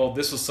being like, oh,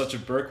 this was such a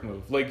Burke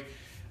move. Like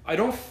I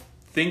don't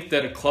think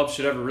that a club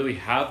should ever really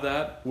have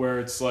that where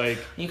it's like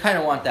you kind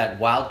of want that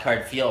wild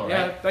card feel, right?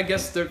 Yeah, I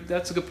guess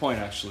that's a good point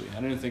actually.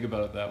 I didn't think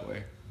about it that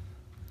way.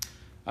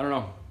 I don't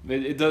know.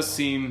 It does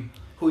seem.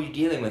 Who are you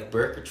dealing with,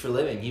 Burke or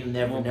Treliving? You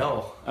never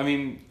know. I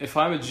mean, if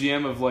I'm a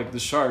GM of like the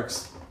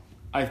Sharks,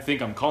 I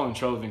think I'm calling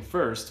Treliving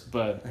first.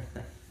 But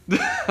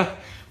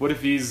what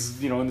if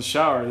he's in the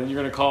shower? Then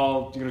you're gonna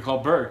call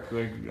Burke.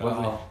 Like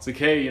wow. It's like,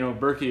 hey,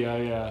 Berkey,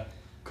 I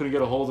couldn't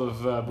get a hold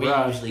of Brad. We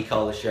usually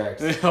call the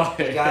Sharks.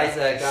 Hey guys,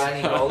 got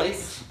any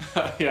goalies?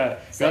 Yeah,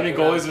 got any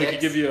goalies we could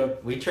give you a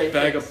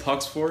bag of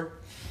pucks for?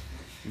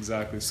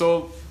 Exactly.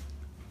 So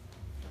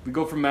we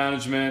go from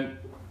management.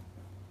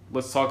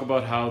 Let's talk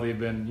about how they've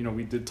been,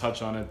 we did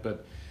touch on it,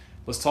 but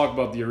let's talk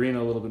about the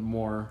arena a little bit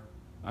more.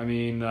 I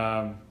mean,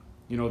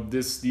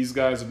 these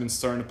guys have been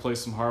starting to play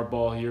some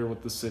hardball here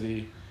with the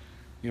city.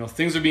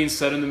 Things are being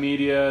said in the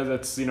media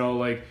that's,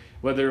 like,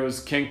 whether it was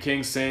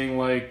King saying,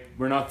 like,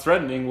 we're not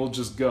threatening, we'll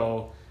just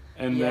go.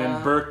 And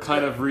then Burke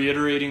kind of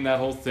reiterating that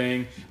whole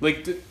thing.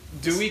 Like,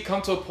 do we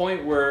come to a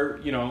point where,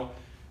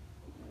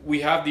 we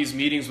have these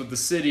meetings with the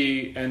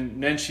city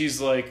and then she's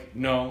like,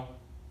 no.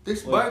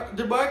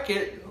 The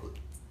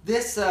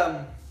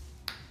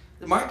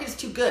market is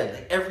too good.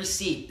 Like, every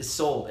seat is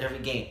sold every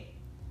game,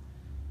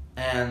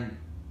 and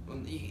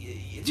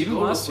it's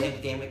a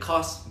game. It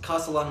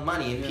costs a lot of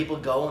money, and people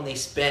go and they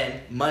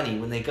spend money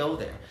when they go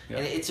there,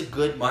 and it's a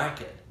good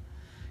market.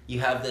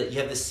 You have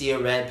the Sea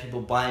of Red,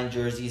 people buying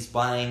jerseys,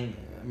 buying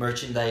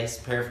merchandise,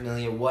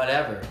 paraphernalia,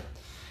 whatever.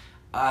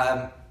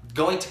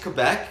 Going to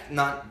Quebec,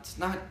 it's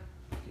not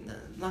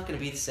going to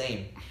be the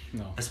same.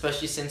 No.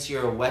 Especially since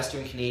you're a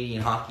Western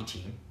Canadian hockey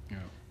team.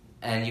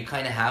 And you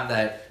kind of have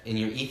that in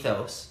your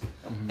ethos,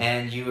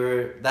 and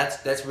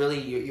that's really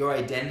your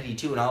identity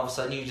too. And all of a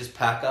sudden, you just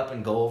pack up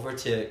and go over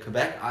to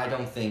Quebec. I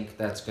don't think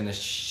that's gonna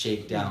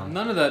shake down.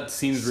 None of that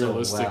seems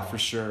realistic for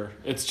sure.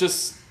 It's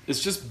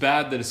just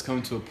bad that it's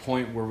coming to a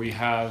point where we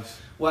have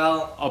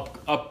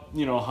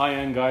high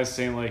end guys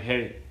saying like,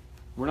 hey,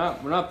 we're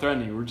not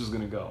threatening you. We're just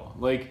gonna go.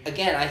 Like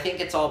again, I think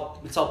it's all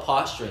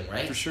posturing,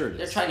 right? For sure,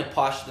 they're trying to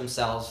posture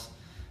themselves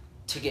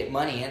to get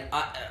money, and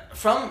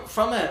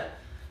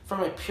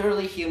from a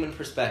purely human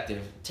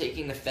perspective,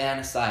 taking the fan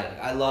aside,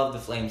 like, I love the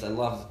Flames, I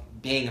love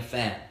being a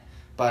fan,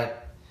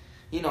 but,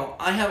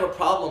 I have a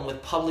problem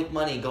with public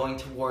money going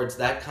towards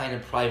that kind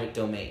of private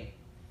domain.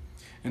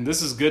 And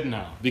this is good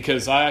now,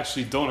 because I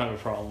actually don't have a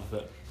problem with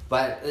it.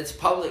 But it's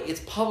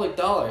public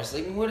dollars.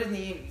 Like,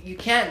 you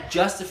can't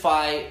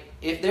justify,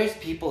 if there's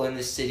people in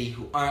this city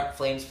who aren't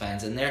Flames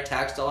fans, and their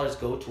tax dollars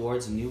go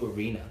towards a new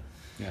arena.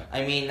 Yeah.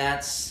 I mean,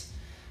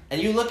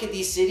 and you look at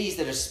these cities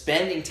that are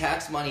spending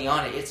tax money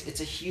on it,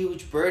 it's a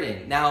huge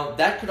burden. Now,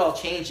 that could all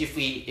change if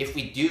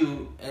we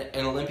do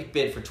an Olympic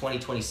bid for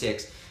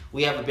 2026.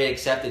 We have a bid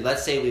accepted.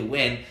 Let's say we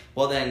win.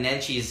 Well, then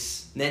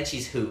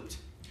Nenchi's hooped.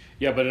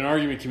 Yeah, but an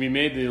argument can be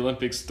made the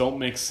Olympics don't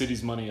make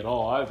cities money at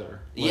all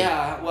either.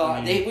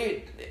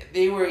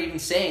 They were even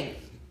saying,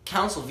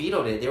 council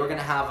vetoed it. They were going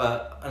to have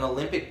an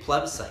Olympic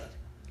plebiscite.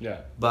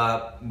 Yeah.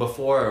 But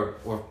before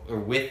or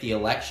with the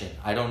election,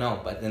 I don't know.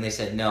 But then they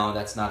said, no,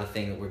 that's not a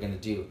thing that we're going to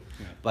do.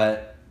 Yeah.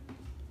 But,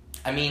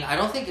 I mean, I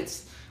just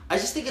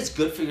think it's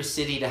good for your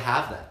city to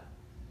have that.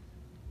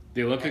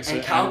 The Olympics...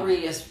 And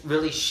Calgary has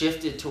really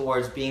shifted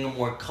towards being a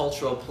more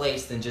cultural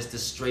place than just a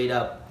straight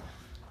up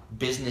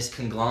business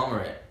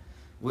conglomerate.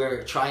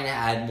 We're trying to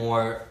add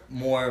more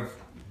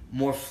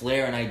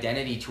flair and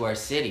identity to our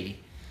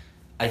city.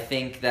 I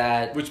think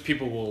that... Which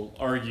people will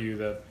argue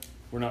that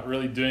we're not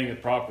really doing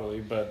it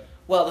properly, but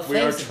the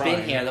Flames have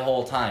been here the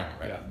whole time,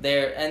 right?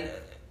 Yeah.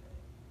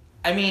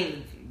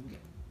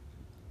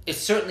 It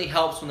certainly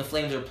helps when the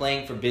Flames are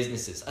playing for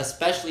businesses,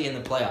 especially in the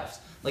playoffs.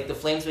 Like the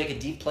Flames make a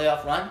deep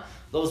playoff run,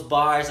 those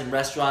bars and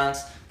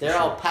restaurants, they're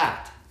all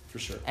packed. For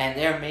sure. And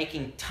they're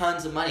making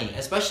tons of money,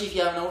 especially if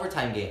you have an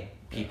overtime game.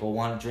 People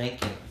want to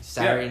drink. And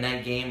Saturday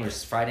night game or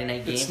Friday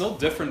night game. It's no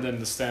different than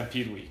the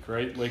Stampede week,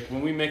 right? Like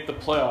when we make the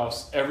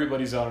playoffs,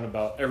 everybody's out and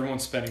about.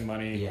 Everyone's spending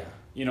money. Yeah.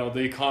 You know, the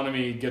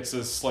economy gets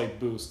a slight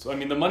boost. I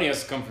mean, the money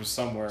has to come from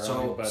somewhere.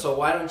 So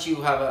why don't you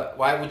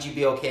why would you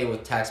be okay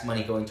with tax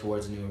money going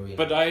towards a new arena?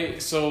 But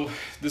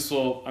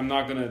I'm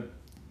not gonna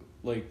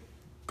like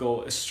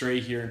go astray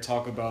here and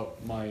talk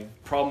about my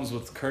problems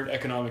with current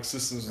economic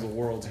systems of the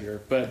world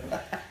here. But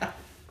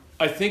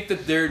I think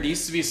that there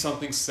needs to be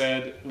something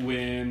said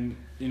when,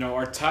 you know,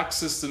 our tax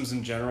systems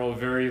in general are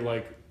very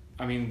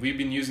we've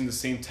been using the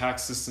same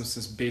tax system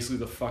since basically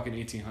the fucking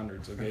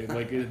 1800s, okay?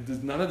 Like,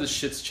 none of this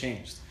shit's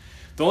changed.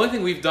 The only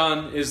thing we've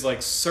done is,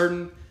 like,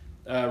 certain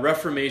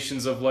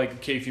reformations of, like,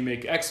 okay, if you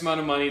make X amount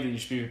of money, then you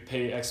should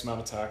pay X amount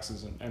of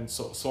taxes, and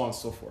so on and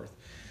so forth.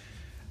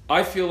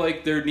 I feel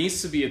like there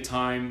needs to be a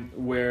time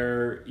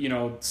where, you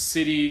know,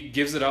 city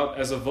gives it out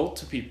as a vote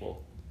to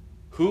people.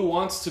 Who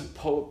wants to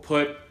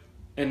put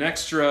an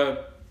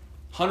extra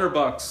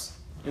 $100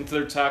 into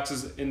their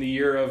taxes in the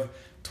year of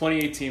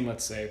 2018,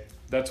 let's say?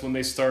 That's when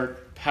they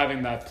start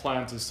having that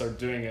plan to start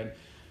doing it.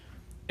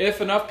 If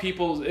enough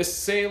people,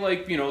 say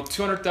like, you know,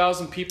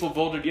 200,000 people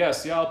voted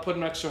yes, I'll put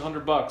an extra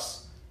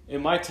 $100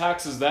 in my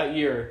taxes that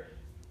year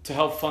to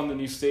help fund the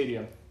new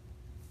stadium.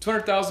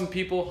 200,000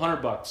 people,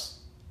 $100.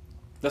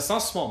 That's not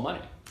small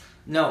money.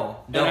 No.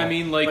 And I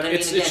mean, like,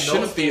 it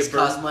shouldn't be a burden.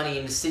 Cost money,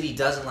 and the city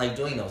doesn't like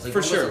doing those. Like, for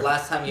when sure. was the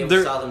last time you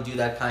ever saw them do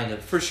that kind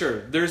of? For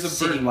sure, there's a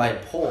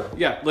citywide poll.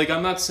 Yeah, like,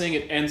 I'm not saying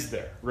it ends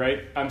there,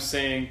 right? I'm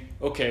saying,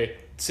 okay,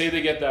 say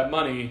they get that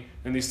money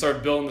and they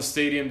start building the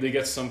stadium, they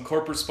get some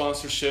corporate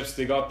sponsorships,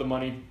 they got the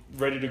money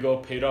ready to go,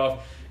 paid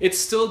off. It's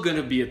still going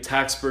to be a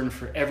tax burden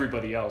for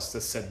everybody else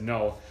that said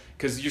no,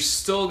 because you're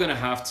still going to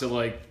have to,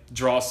 like,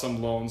 draw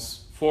some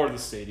loans for the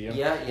stadium.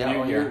 You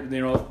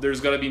know,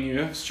 there's got to be new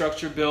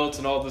infrastructure built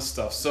and all this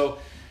stuff. So,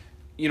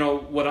 you know,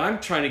 what I'm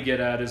trying to get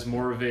at is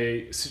more of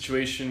a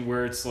situation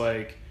where it's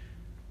like,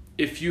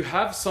 if you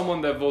have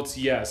someone that votes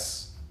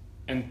yes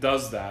and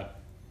does that,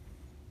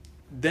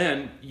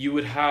 then you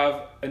would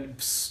have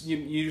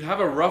you'd have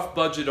a rough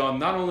budget on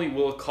not only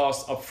will it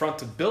cost upfront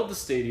to build the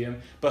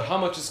stadium, but how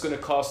much it's going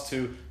to cost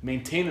to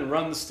maintain and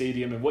run the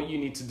stadium and what you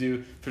need to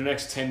do for the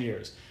next 10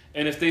 years.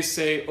 And if they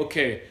say,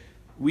 okay,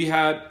 we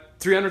had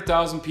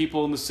 300,000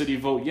 people in the city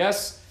vote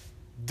yes,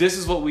 this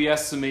is what we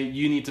estimate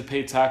you need to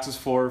pay taxes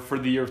for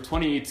the year of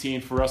 2018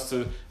 for us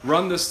to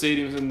run the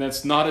stadium, and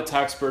that's not a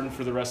tax burden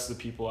for the rest of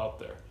the people out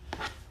there.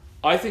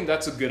 I think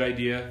that's a good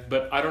idea,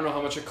 but I don't know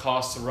how much it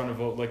costs to run a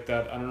vote like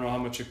that. I don't know how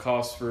much it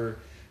costs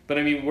but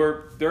I mean,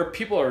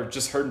 people are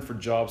just hurting for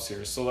jobs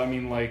here. So I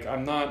mean, like,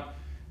 I'm not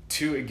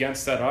too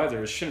against that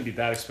either. It shouldn't be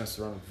that expensive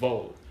to run a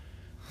vote.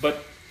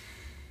 But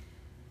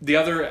the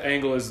other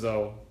angle is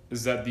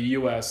that the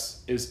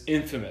US is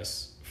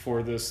infamous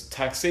for this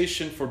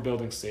taxation for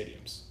building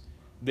stadiums.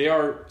 They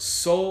are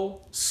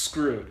so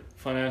screwed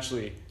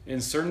financially in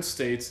certain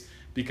states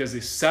because they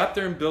sat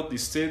there and built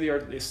these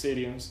state-of-the-art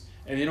stadiums,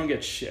 and they don't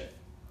get shit.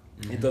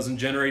 Mm-hmm. It doesn't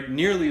generate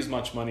nearly as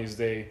much money as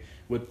they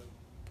would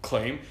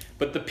claim,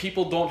 but the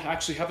people don't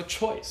actually have a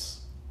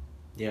choice.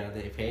 Yeah,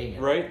 they're paying it.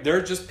 Right?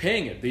 They're just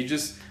paying it. They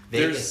just...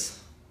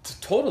 Vegas.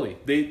 Totally.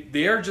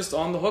 They are just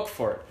on the hook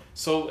for it.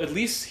 So at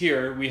least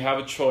here we have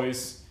a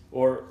choice,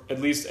 or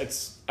at least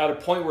it's at a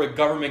point where a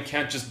government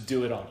can't just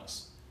do it on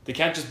us. They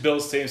can't just build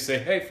a stadium and say,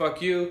 hey,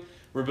 fuck you,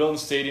 we're building a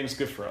stadium, it's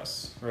good for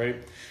us, right?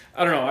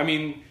 I don't know. I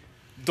mean...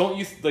 Don't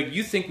you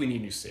you think we need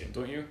a new stadium?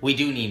 Don't you? We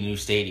do need a new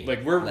stadium.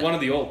 Like, we're one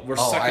of the old. We're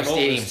second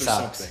oldest or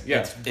something.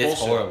 Yeah, it's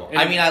horrible. And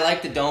I mean, I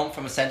like the dome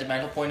from a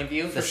sentimental point of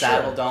view. The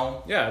Saddle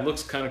Dome. Yeah, it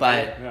looks kind of cool.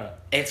 Yeah.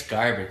 It's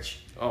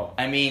garbage. Oh,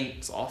 I mean,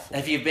 it's awful.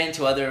 If you've been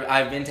to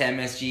I've been to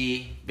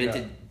MSG,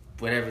 to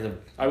whatever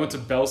I went to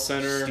Bell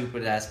Center.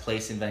 Stupid ass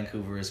place in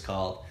Vancouver is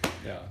called.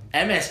 Yeah.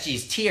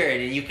 MSG's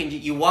tiered, and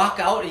you walk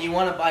out and you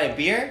want to buy a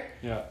beer.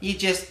 Yeah. You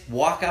just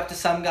walk up to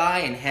some guy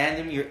and hand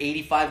him your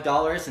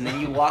 $85, and then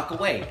you walk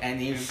away, and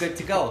you're good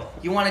to go.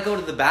 You want to go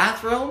to the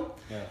bathroom?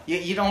 Yeah.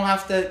 You don't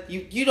have to.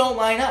 You don't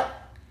line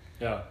up.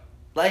 Yeah.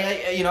 Like,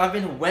 I've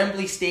been to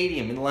Wembley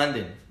Stadium in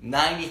London,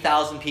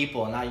 90,000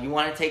 people, and now you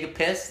want to take a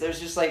piss? There's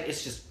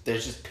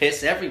just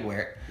piss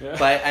everywhere. Yeah.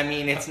 But I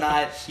mean, it's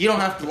not. You don't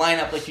have to line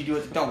up like you do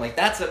at the Dome. Like,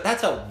 that's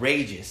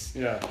outrageous.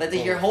 Yeah. Like,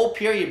 your whole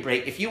period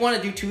break. If you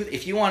want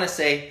to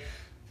say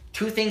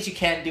two things you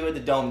can't do at the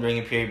Dome during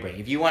a period break.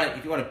 If you want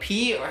to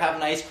pee or have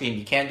an ice cream,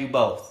 you can't do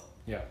both.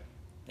 Yeah.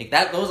 Like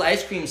that, those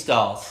ice cream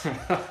stalls.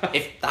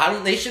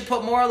 They should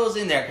put more of those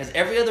in there, because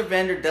every other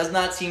vendor does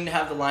not seem to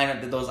have the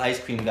lineup that those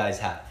ice cream guys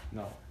have.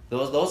 No.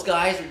 Those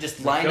guys are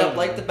just lined up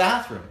like the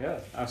bathroom. Yeah,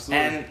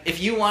 absolutely. And if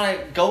you want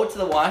to go to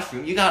the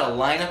washroom, you gotta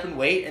line up and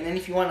wait. And then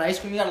if you want an ice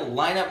cream, you gotta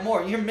line up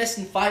more. You're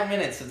missing 5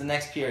 minutes of the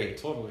next period.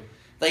 Totally.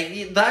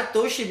 Like that,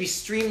 those should be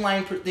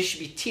streamlined. They should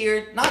be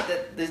tiered. Not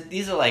that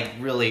these are like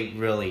really,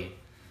 really.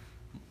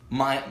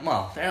 They're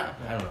not.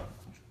 I don't know.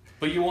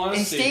 But you want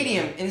in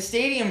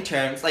stadium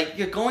terms, like,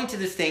 you're going to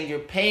this thing, you're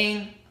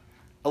paying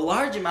a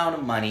large amount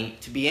of money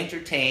to be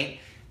entertained,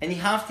 and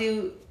you have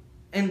to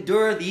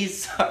endure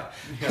these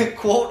Yeah.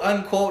 quote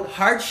unquote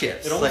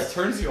hardships. It almost Like,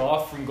 turns you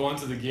off from going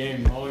to the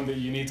game, knowing that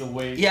you need to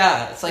wait.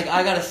 yeah, it's like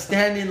I gotta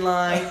stand in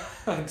line,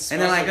 and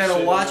then I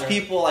gotta watch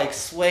people like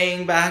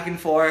swaying back and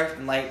forth,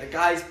 and like the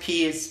guy's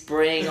pee is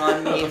spraying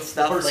on me and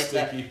stuff Poor like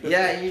Sticky. that.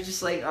 Yeah, you're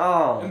just like,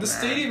 oh. And the man.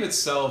 stadium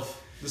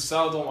itself, the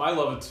Saddledome, I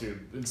love it too.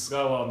 It's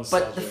got a lot of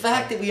nostalgia. But the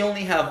fact that we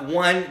only have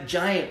one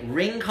giant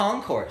ring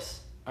concourse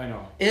I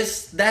know.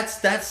 is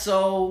that's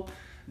so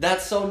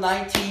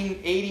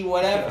 1980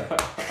 whatever.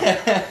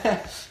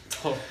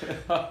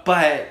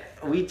 But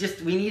we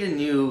need a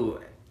new,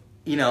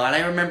 and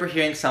I remember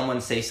hearing someone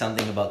say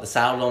something about the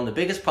Saddledome. The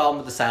biggest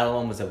problem with the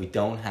Saddledome was that we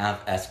don't have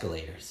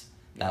escalators.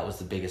 That was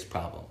the biggest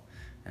problem.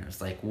 And it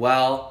was like,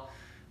 well,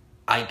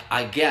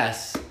 I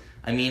guess,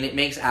 I mean, it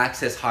makes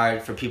access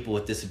hard for people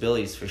with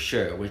disabilities for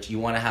sure, which you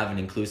want to have an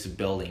inclusive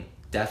building,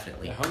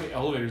 definitely. Yeah, how many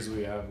elevators do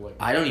we have? Like,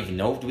 I don't even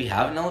know. Do we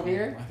have an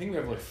elevator? I think we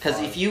have like 5.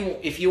 Because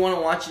if you want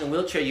to watch in a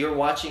wheelchair, you're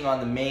watching on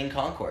the main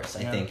concourse.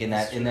 I think in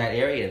that's that true.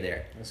 area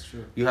there. That's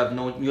true. You have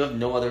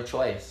no other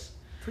choice.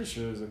 Pretty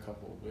sure there's a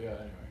couple, but yeah,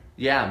 anyway.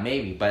 Yeah,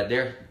 maybe, but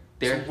they're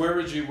So where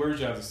would you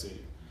have the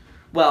stadium?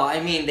 well. I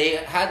mean, they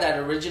had that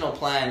original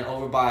plan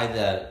over by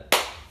the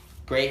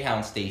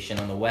Greyhound station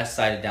on the west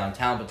side of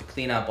downtown, but to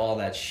clean up all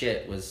that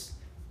shit was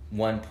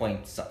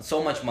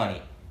so much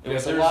money. It Yeah,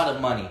 was a there's- lot of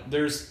money.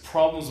 There's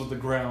problems with the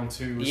ground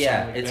too. or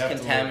Yeah, something. it's They have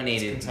to,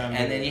 contaminated, it's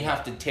and then you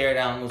have to tear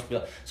down those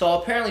buildings. So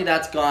apparently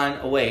that's gone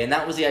away, and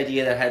that was the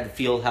idea that had the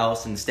field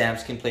house, and the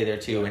Stamps can play there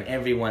too, and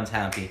everyone's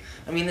happy.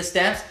 I mean, the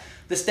Stamps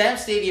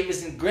Stadium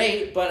isn't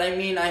great, but I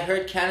mean, I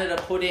heard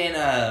Canada put in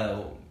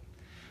a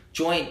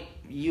joint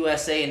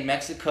USA and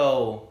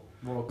Mexico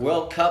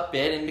World Cup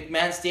bid, and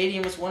McMahon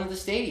Stadium was one of the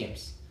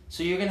stadiums.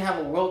 So you're gonna have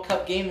a World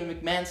Cup game in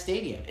McMahon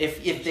Stadium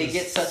if they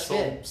get such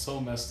bid. So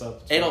messed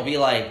up. It'll be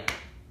like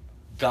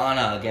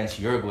Ghana against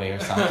Uruguay or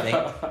something.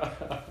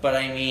 But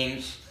I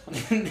mean,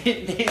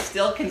 they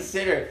still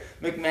consider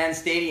McMahon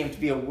Stadium to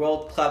be a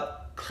World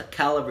Cup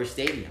caliber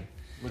stadium.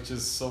 Which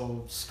is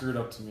so screwed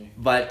up to me.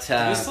 But Do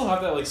they still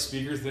have that like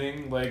speaker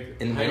thing like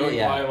in the hanging middle,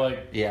 yeah. by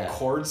like Yeah.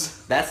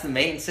 cords? That's the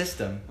main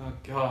system. Oh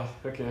God.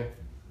 Okay.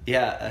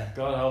 Yeah.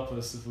 God help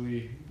us if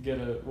we get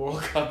a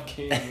World Cup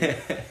game.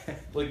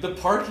 Like the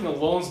parking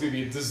alone is gonna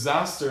be a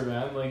disaster,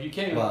 man. Like you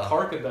can't even Well.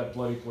 park at that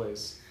bloody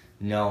place.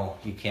 No,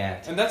 you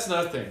can't. And that's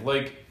another thing.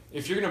 Like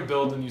if you're gonna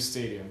build a new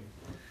stadium,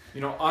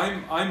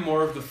 I'm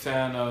more of the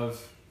fan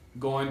of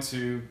going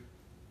to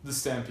the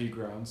Stampede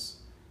grounds.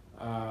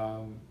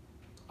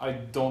 I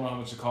don't know how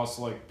much it costs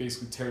to like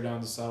basically tear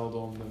down the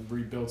Saddledome and then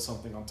rebuild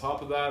something on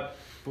top of that.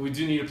 But we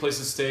do need a place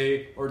to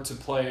stay or to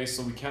play,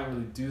 so we can't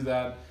really do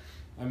that.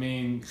 I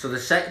mean, So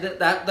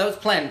that was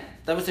planned.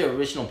 That was their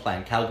original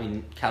plan.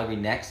 Calgary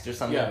Next or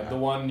something. yeah, the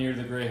one near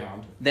the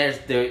Greyhound. There's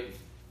the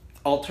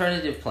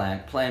alternative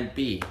plan. Plan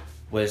B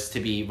was to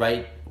be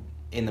right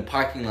in the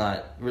parking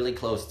lot, really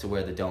close to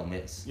where the dome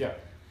is, Yeah,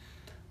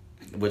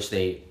 which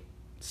they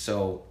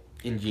so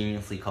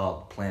ingeniously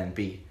called Plan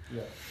B.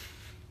 yeah.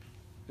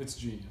 It's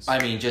genius. I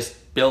mean,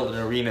 just build an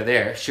arena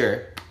there,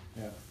 sure.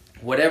 Yeah.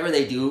 Whatever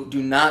they do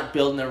not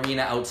build an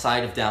arena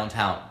outside of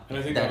downtown. And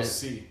I think that was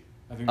C.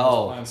 I think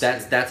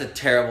That's a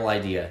terrible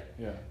idea.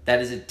 Yeah. That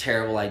is a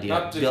terrible idea.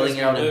 Not because Building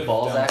it out we in live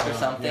Balzac or downtown.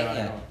 something. Yeah, I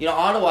Yeah. know. You know,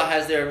 Ottawa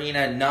has their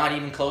arena not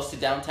even close to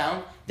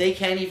downtown. They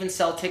can't even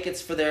sell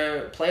tickets for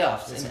their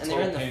playoffs, It's a and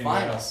they're in total pain the in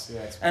finals. ass. Yeah,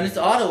 it's And it's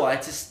pain. Ottawa.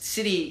 It's a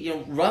city,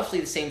 roughly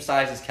the same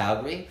size as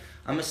Calgary.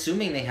 I'm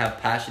assuming they have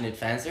passionate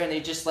fans there, and they're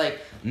just like,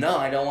 no,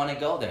 I don't want to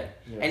go there.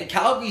 Yeah. And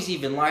Calgary's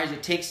even large.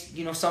 It takes,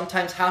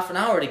 sometimes half an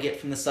hour to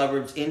get from the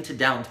suburbs into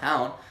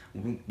downtown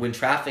when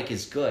traffic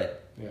is good.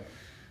 Yeah.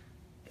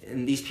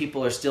 And these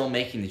people are still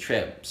making the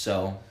trip,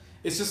 so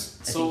It's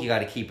just I think you got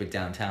to keep it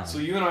downtown. So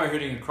you and I are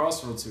hitting a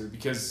crossroads here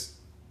because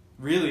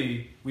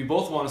really we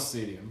both want a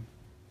stadium.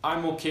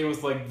 I'm okay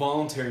with like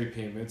voluntary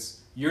payments.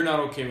 You're not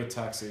okay with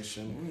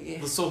taxation.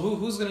 Yeah. So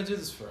who's gonna do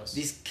this for us?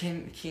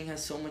 King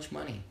has so much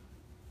money.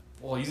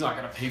 Well, he's not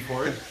gonna pay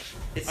for it.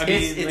 It's I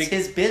his. mean, It's like-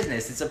 his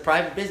business. It's a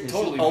private business.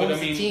 Totally, He but owns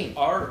I mean, the team.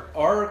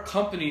 our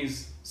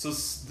companies. So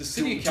the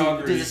city of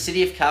Calgary. Is the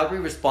city of Calgary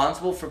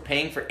responsible for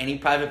paying for any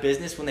private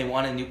business when they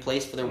want a new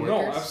place for their workers?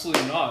 No,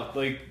 absolutely not.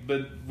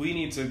 But we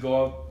need to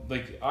go out.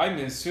 I'm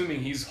assuming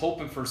he's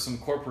hoping for some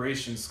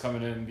corporations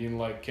coming in and being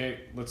like, "Okay,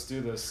 let's do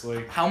this."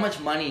 How much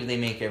money do they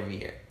make every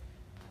year?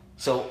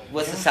 So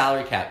what's the Yeah.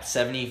 salary cap?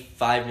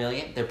 75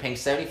 million. They're paying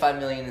 75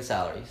 million in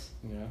salaries.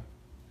 Yeah.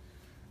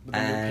 But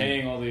then they're And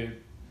paying all the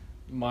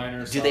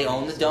minor. Do they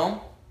own the dome?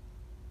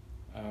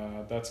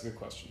 That's a good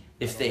question.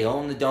 If they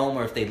own the dome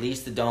or if they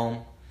lease the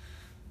dome,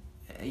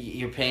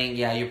 you're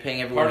paying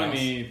everyone Part of else.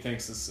 me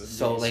thinks this is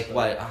So like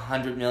what,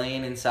 100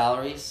 million in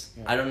salaries?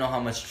 Yeah. I don't know how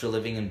much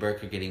Treliving and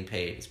Burke are getting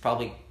paid. It's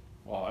probably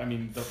Well, I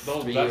mean, those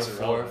 3 or that's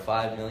 4 or irrelevant.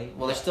 5 million.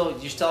 Well,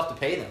 you still have to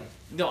pay them.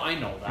 No, I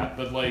know that,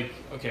 but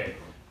okay,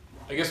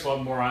 I guess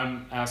what more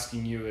I'm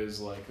asking you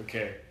is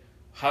okay,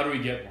 how do we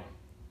get one?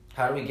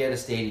 How do we get a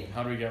stadium?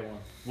 How do we get one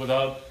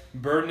without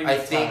burdening I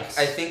the think tax?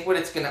 I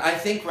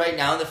think right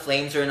now the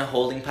Flames are in a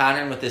holding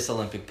pattern with this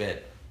Olympic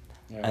bid.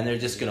 Yeah. And they're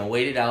just going to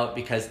wait it out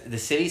because the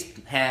city's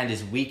hand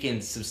is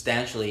weakened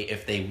substantially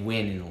if they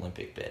win an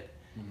Olympic bid.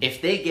 Mm-hmm.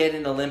 If they get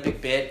an Olympic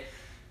bid,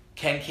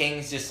 Ken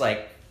King's just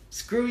like,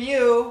 screw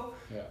you.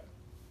 Yeah.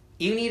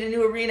 You need a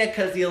new arena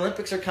because the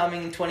Olympics are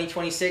coming in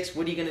 2026.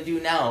 What are you going to do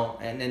now?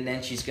 And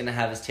then she's going to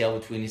have his tail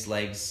between his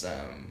legs.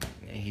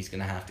 He's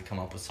going to have to come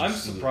up with some I'm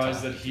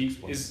surprised that he...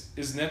 Is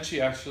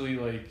Nenshi actually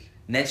like...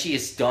 Nenshi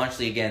is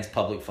staunchly against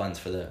public funds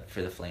for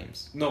the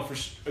Flames. No,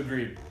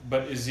 agreed.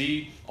 But is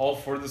he all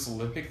for this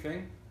Olympic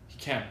thing? He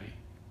can't be.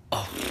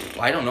 Oh,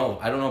 I don't know.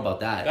 I don't know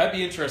about that. That'd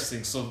be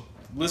interesting. So,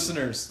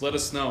 listeners, let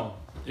us know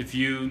if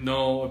you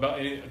know about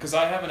any... Because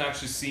I haven't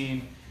actually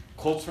seen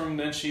quotes from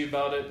Nenshi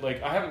about it.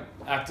 Like, I haven't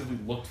actively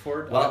looked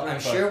for it. Well, I'm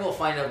sure we'll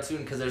find out soon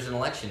because there's an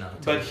election on.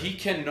 But he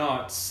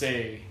cannot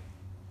say...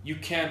 You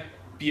can't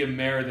be a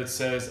mayor that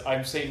says,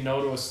 I'm saying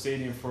no to a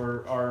stadium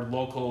for our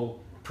local...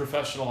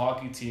 professional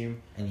hockey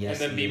team and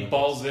then be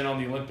balls in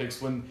on the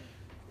Olympics when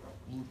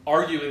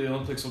arguably the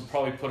Olympics would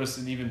probably put us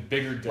in even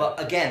bigger debt. Well,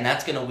 again,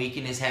 that's going to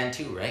weaken his hand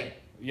too, right?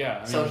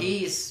 Yeah. So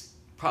he's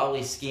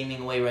probably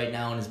scheming away right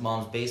now in his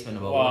mom's basement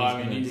about what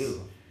he's going to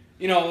do.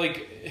 You know,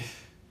 like,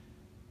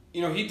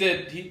 he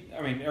did.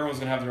 Everyone's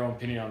going to have their own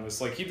opinion on this.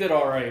 Like, he did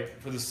all right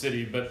for the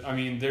city, but I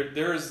mean,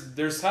 there has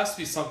to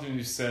be something to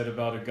be said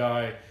about a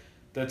guy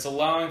that's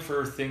allowing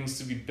for things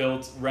to be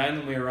built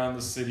randomly around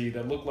the city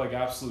that look like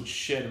absolute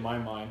shit in my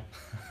mind.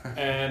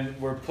 And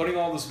we're putting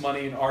all this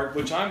money in art,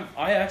 which I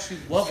actually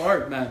love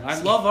art, man.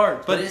 I love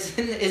art. But isn't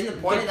the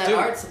point of that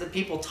art so that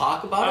people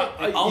talk about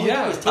it? All we do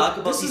is talk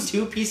about these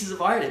two pieces of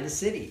art in the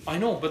city. I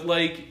know, but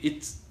like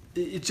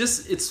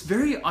it's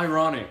very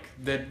ironic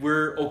that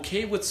we're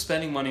okay with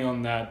spending money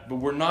on that, but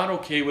we're not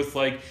okay with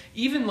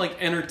even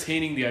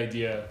entertaining the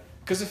idea.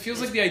 Because it feels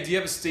like the idea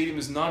of a stadium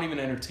is not even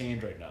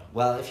entertained right now.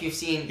 Well, if you've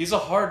seen... He's a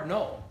hard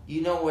no.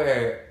 You know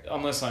where...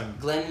 Unless I'm...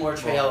 Glenmore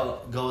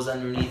Trail goes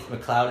underneath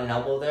McLeod and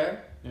Elbow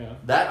there? Yeah.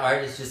 That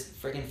art is just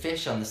friggin'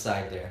 fish on the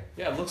side there.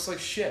 Yeah, it looks like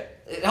shit.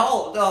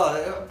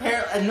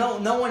 Apparently,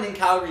 no one in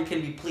Calgary can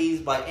be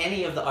pleased by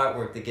any of the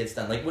artwork that gets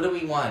done. Like, what do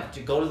we want?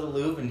 To go to the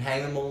Louvre and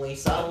hang the Mona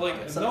Lisa?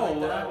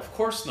 Of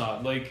course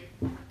not. Like,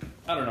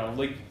 I don't know.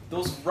 Like,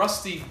 those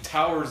rusty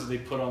towers that they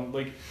put on,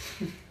 like...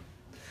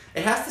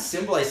 It has to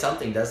symbolize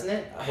something, doesn't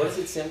it? What does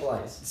it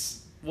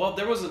symbolize? Well,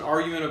 there was an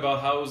argument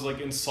about how it was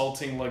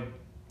insulting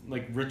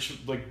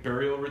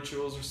burial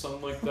rituals or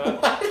something like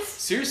that. What?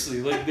 Seriously,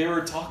 they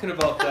were talking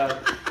about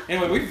that.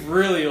 Anyway, we've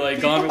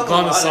really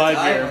gone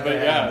aside here, but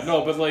yeah,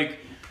 no, but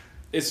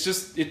it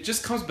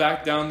just comes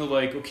back down to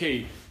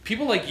okay,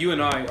 people like you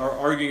and I are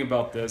arguing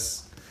about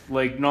this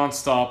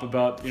nonstop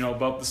about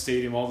about the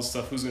stadium, all the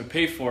stuff, who's going to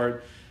pay for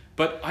it.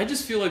 But I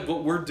just feel like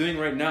what we're doing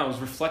right now is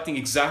reflecting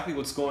exactly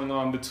what's going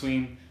on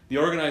between the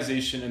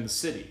organization and the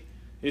city.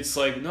 It's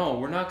no,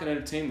 we're not going to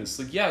entertain this.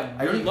 Yeah,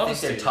 I don't even think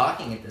they're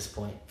talking at this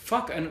point.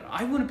 Fuck, and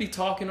I wouldn't be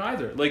talking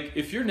either.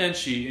 If you're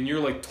Nenshi and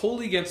you're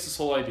totally against this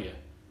whole idea,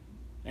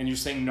 and you're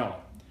saying no,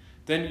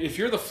 then if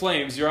you're the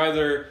Flames, you're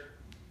either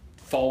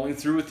following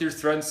through with your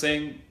threat and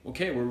saying,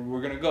 okay,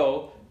 we're going to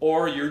go,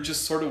 or you're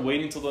just sort of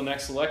waiting till the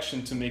next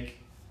election to make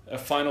a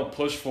final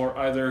push for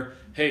either,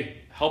 hey,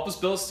 help us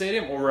build a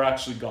stadium, or we're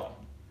actually gone.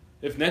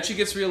 If Nenshi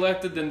gets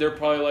reelected, then they're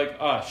probably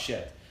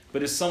shit.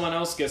 But if someone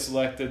else gets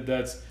elected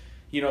that's,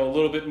 a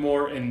little bit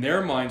more, in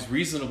their minds,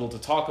 reasonable to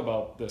talk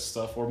about this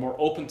stuff, or more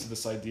open to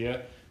this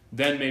idea,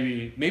 then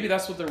maybe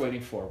that's what they're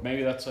waiting for.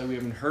 Maybe that's why we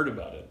haven't heard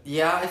about it.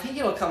 Yeah, I think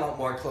it'll come up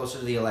more closer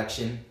to the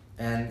election,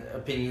 and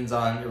opinions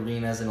on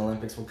arenas and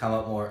Olympics will come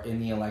up more in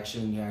the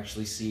election when you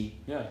actually see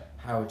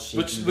how it's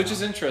shaping. Which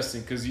is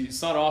interesting, because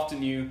it's not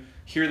often you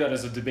hear that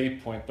as a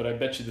debate point, but I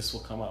bet you this will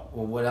come up.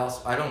 Well, what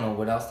else? I don't know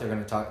what else they're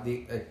going to talk.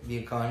 The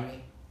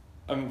economy.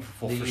 They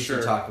for sure.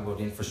 To talk about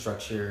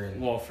infrastructure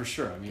and for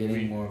sure.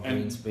 Getting more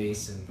green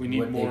space and we need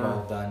what more, they've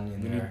all done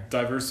in their need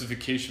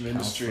diversification of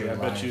industry. I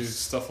bet you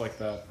stuff like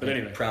that. But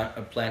anyway,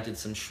 planted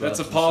some shrubs.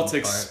 That's a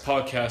politics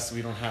podcast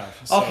we don't have.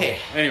 So, okay.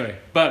 Anyway,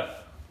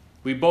 but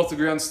we both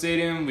agree on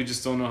stadium. We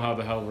just don't know how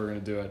the hell we're going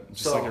to do it,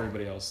 just like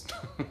everybody else.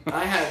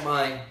 I had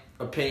my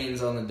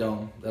opinions on the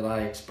dome that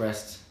I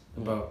expressed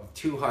about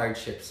two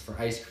hardships for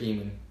ice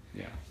cream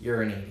and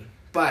urinating.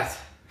 But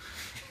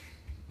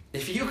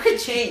if you could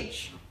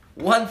change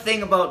one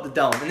thing about the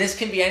dome, and this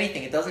can be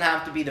anything, it doesn't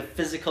have to be the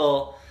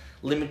physical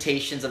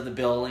limitations of the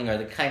building or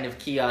the kind of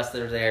kiosks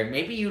that are there.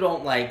 Maybe you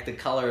don't like the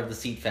color of the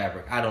seat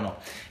fabric. I don't know.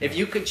 If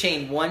you could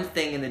change one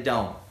thing in the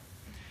dome,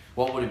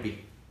 what would it be?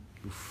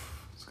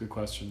 That's a good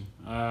question.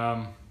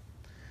 I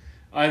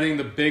think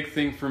the big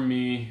thing for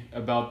me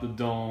about the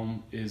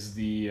dome is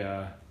the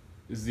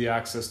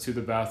access to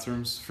the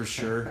bathrooms, for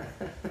sure.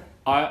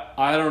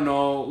 I don't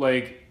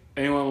know,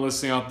 anyone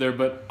listening out there,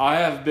 but I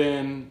have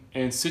been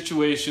in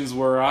situations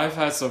where I've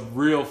had some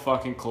real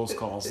fucking close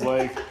calls.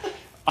 I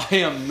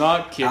am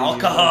not kidding.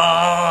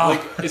 Alcohol!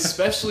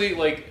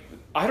 Especially,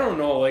 I don't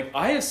know,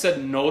 I have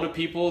said no to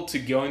people to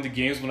going to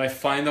games when I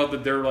find out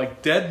that they're,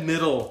 dead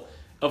middle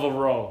of a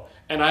row.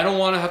 And I don't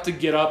want to have to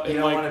get up and, you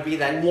don't want to be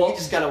that, you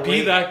just gotta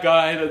be that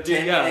guy that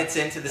 10 minutes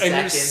into the second.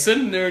 And you're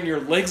sitting there and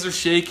your legs are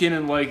shaking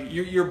and,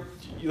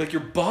 like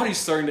your body's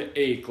starting to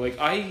ache. Like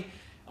I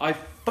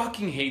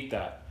fucking hate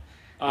that.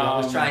 I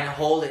was trying to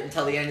hold it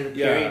until the end of the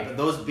period, but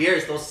those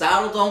beers, those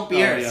Saddle Dome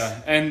beers.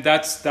 And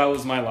that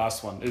was my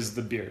last one, is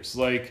the beers.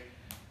 Like,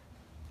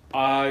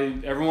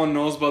 everyone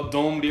knows about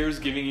Dome beers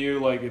giving you,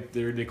 like,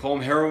 they call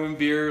them heroin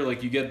beer.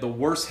 Like, you get the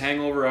worst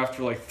hangover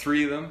after, like,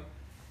 3 of them.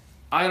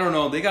 I don't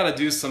know. They got to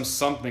do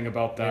something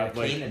about that.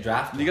 Clean the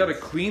draft. You got to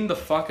clean the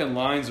fucking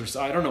lines, or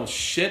I don't know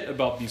shit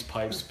about these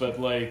pipes,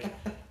 but, like,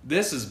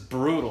 this is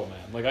brutal,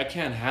 man. Like, I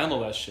can't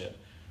handle that shit.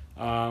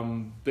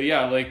 But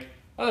yeah, like,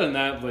 other than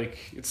that, like,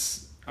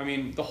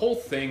 the whole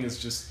thing is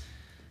just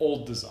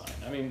old design.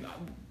 I mean,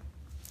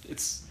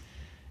 it's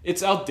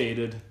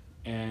outdated,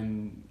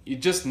 and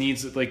it just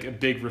needs like a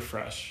big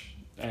refresh,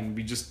 and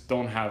we just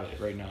don't have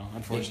it right now,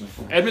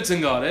 unfortunately. Edmonton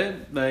got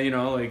it,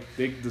 like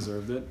they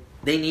deserved it.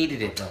 They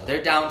needed it though.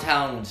 Their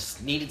downtown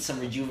just needed some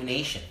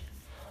rejuvenation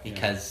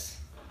because,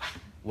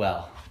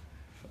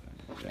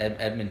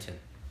 Edmonton.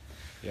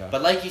 Yeah.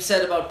 But like you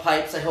said about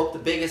pipes, I hope the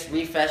biggest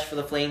refresh for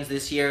the Flames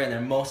this year and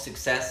their most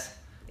success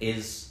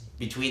is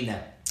between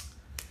them.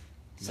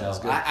 So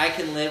I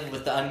can live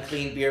with the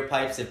unclean beer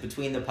pipes if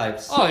between the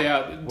pipes. Oh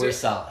yeah, we're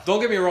solid. Don't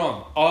get me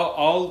wrong.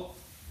 I'll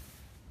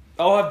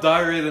have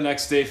diarrhea the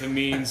next day if it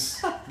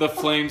means the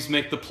Flames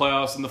make the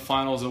playoffs and the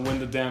finals and win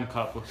the damn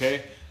cup.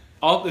 Okay,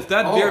 if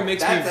that beer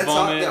makes me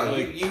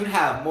vomit, you'd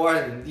have more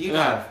than you'd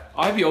have.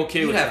 I'd be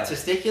okay with that. You'd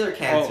have testicular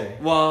cancer.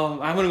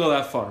 Well, I wouldn't go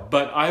that far,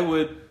 but I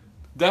would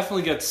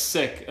definitely get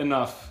sick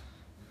enough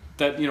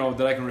that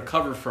that I can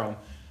recover from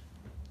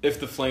if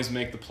the Flames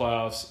make the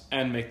playoffs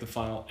and make the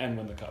final and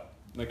win the cup.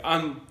 Like,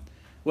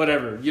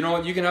 whatever. You know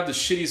what? You can have the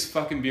shittiest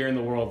fucking beer in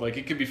the world. Like,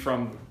 it could be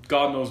from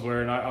God knows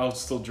where, and I'll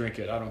still drink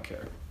it. I don't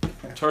care.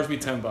 Charge me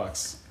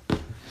 $10.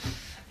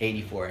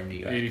 84 in New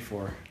York.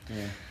 84.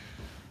 Yeah.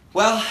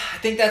 Well, I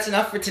think that's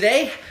enough for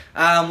today.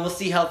 We'll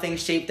see how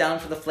things shape down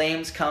for the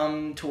Flames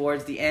come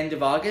towards the end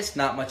of August.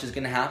 Not much is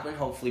going to happen.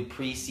 Hopefully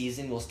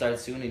preseason will start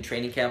soon and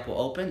training camp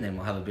will open. Then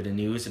we'll have a bit of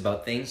news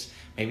about things.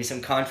 Maybe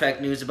some contract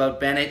news about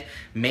Bennett.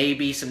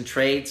 Maybe some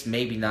trades.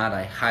 Maybe not.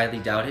 I highly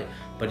doubt it.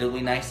 But it'll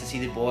be nice to see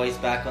the boys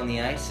back on the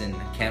ice, and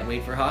I can't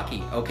wait for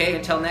hockey. Okay,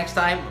 until next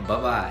time,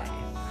 bye-bye.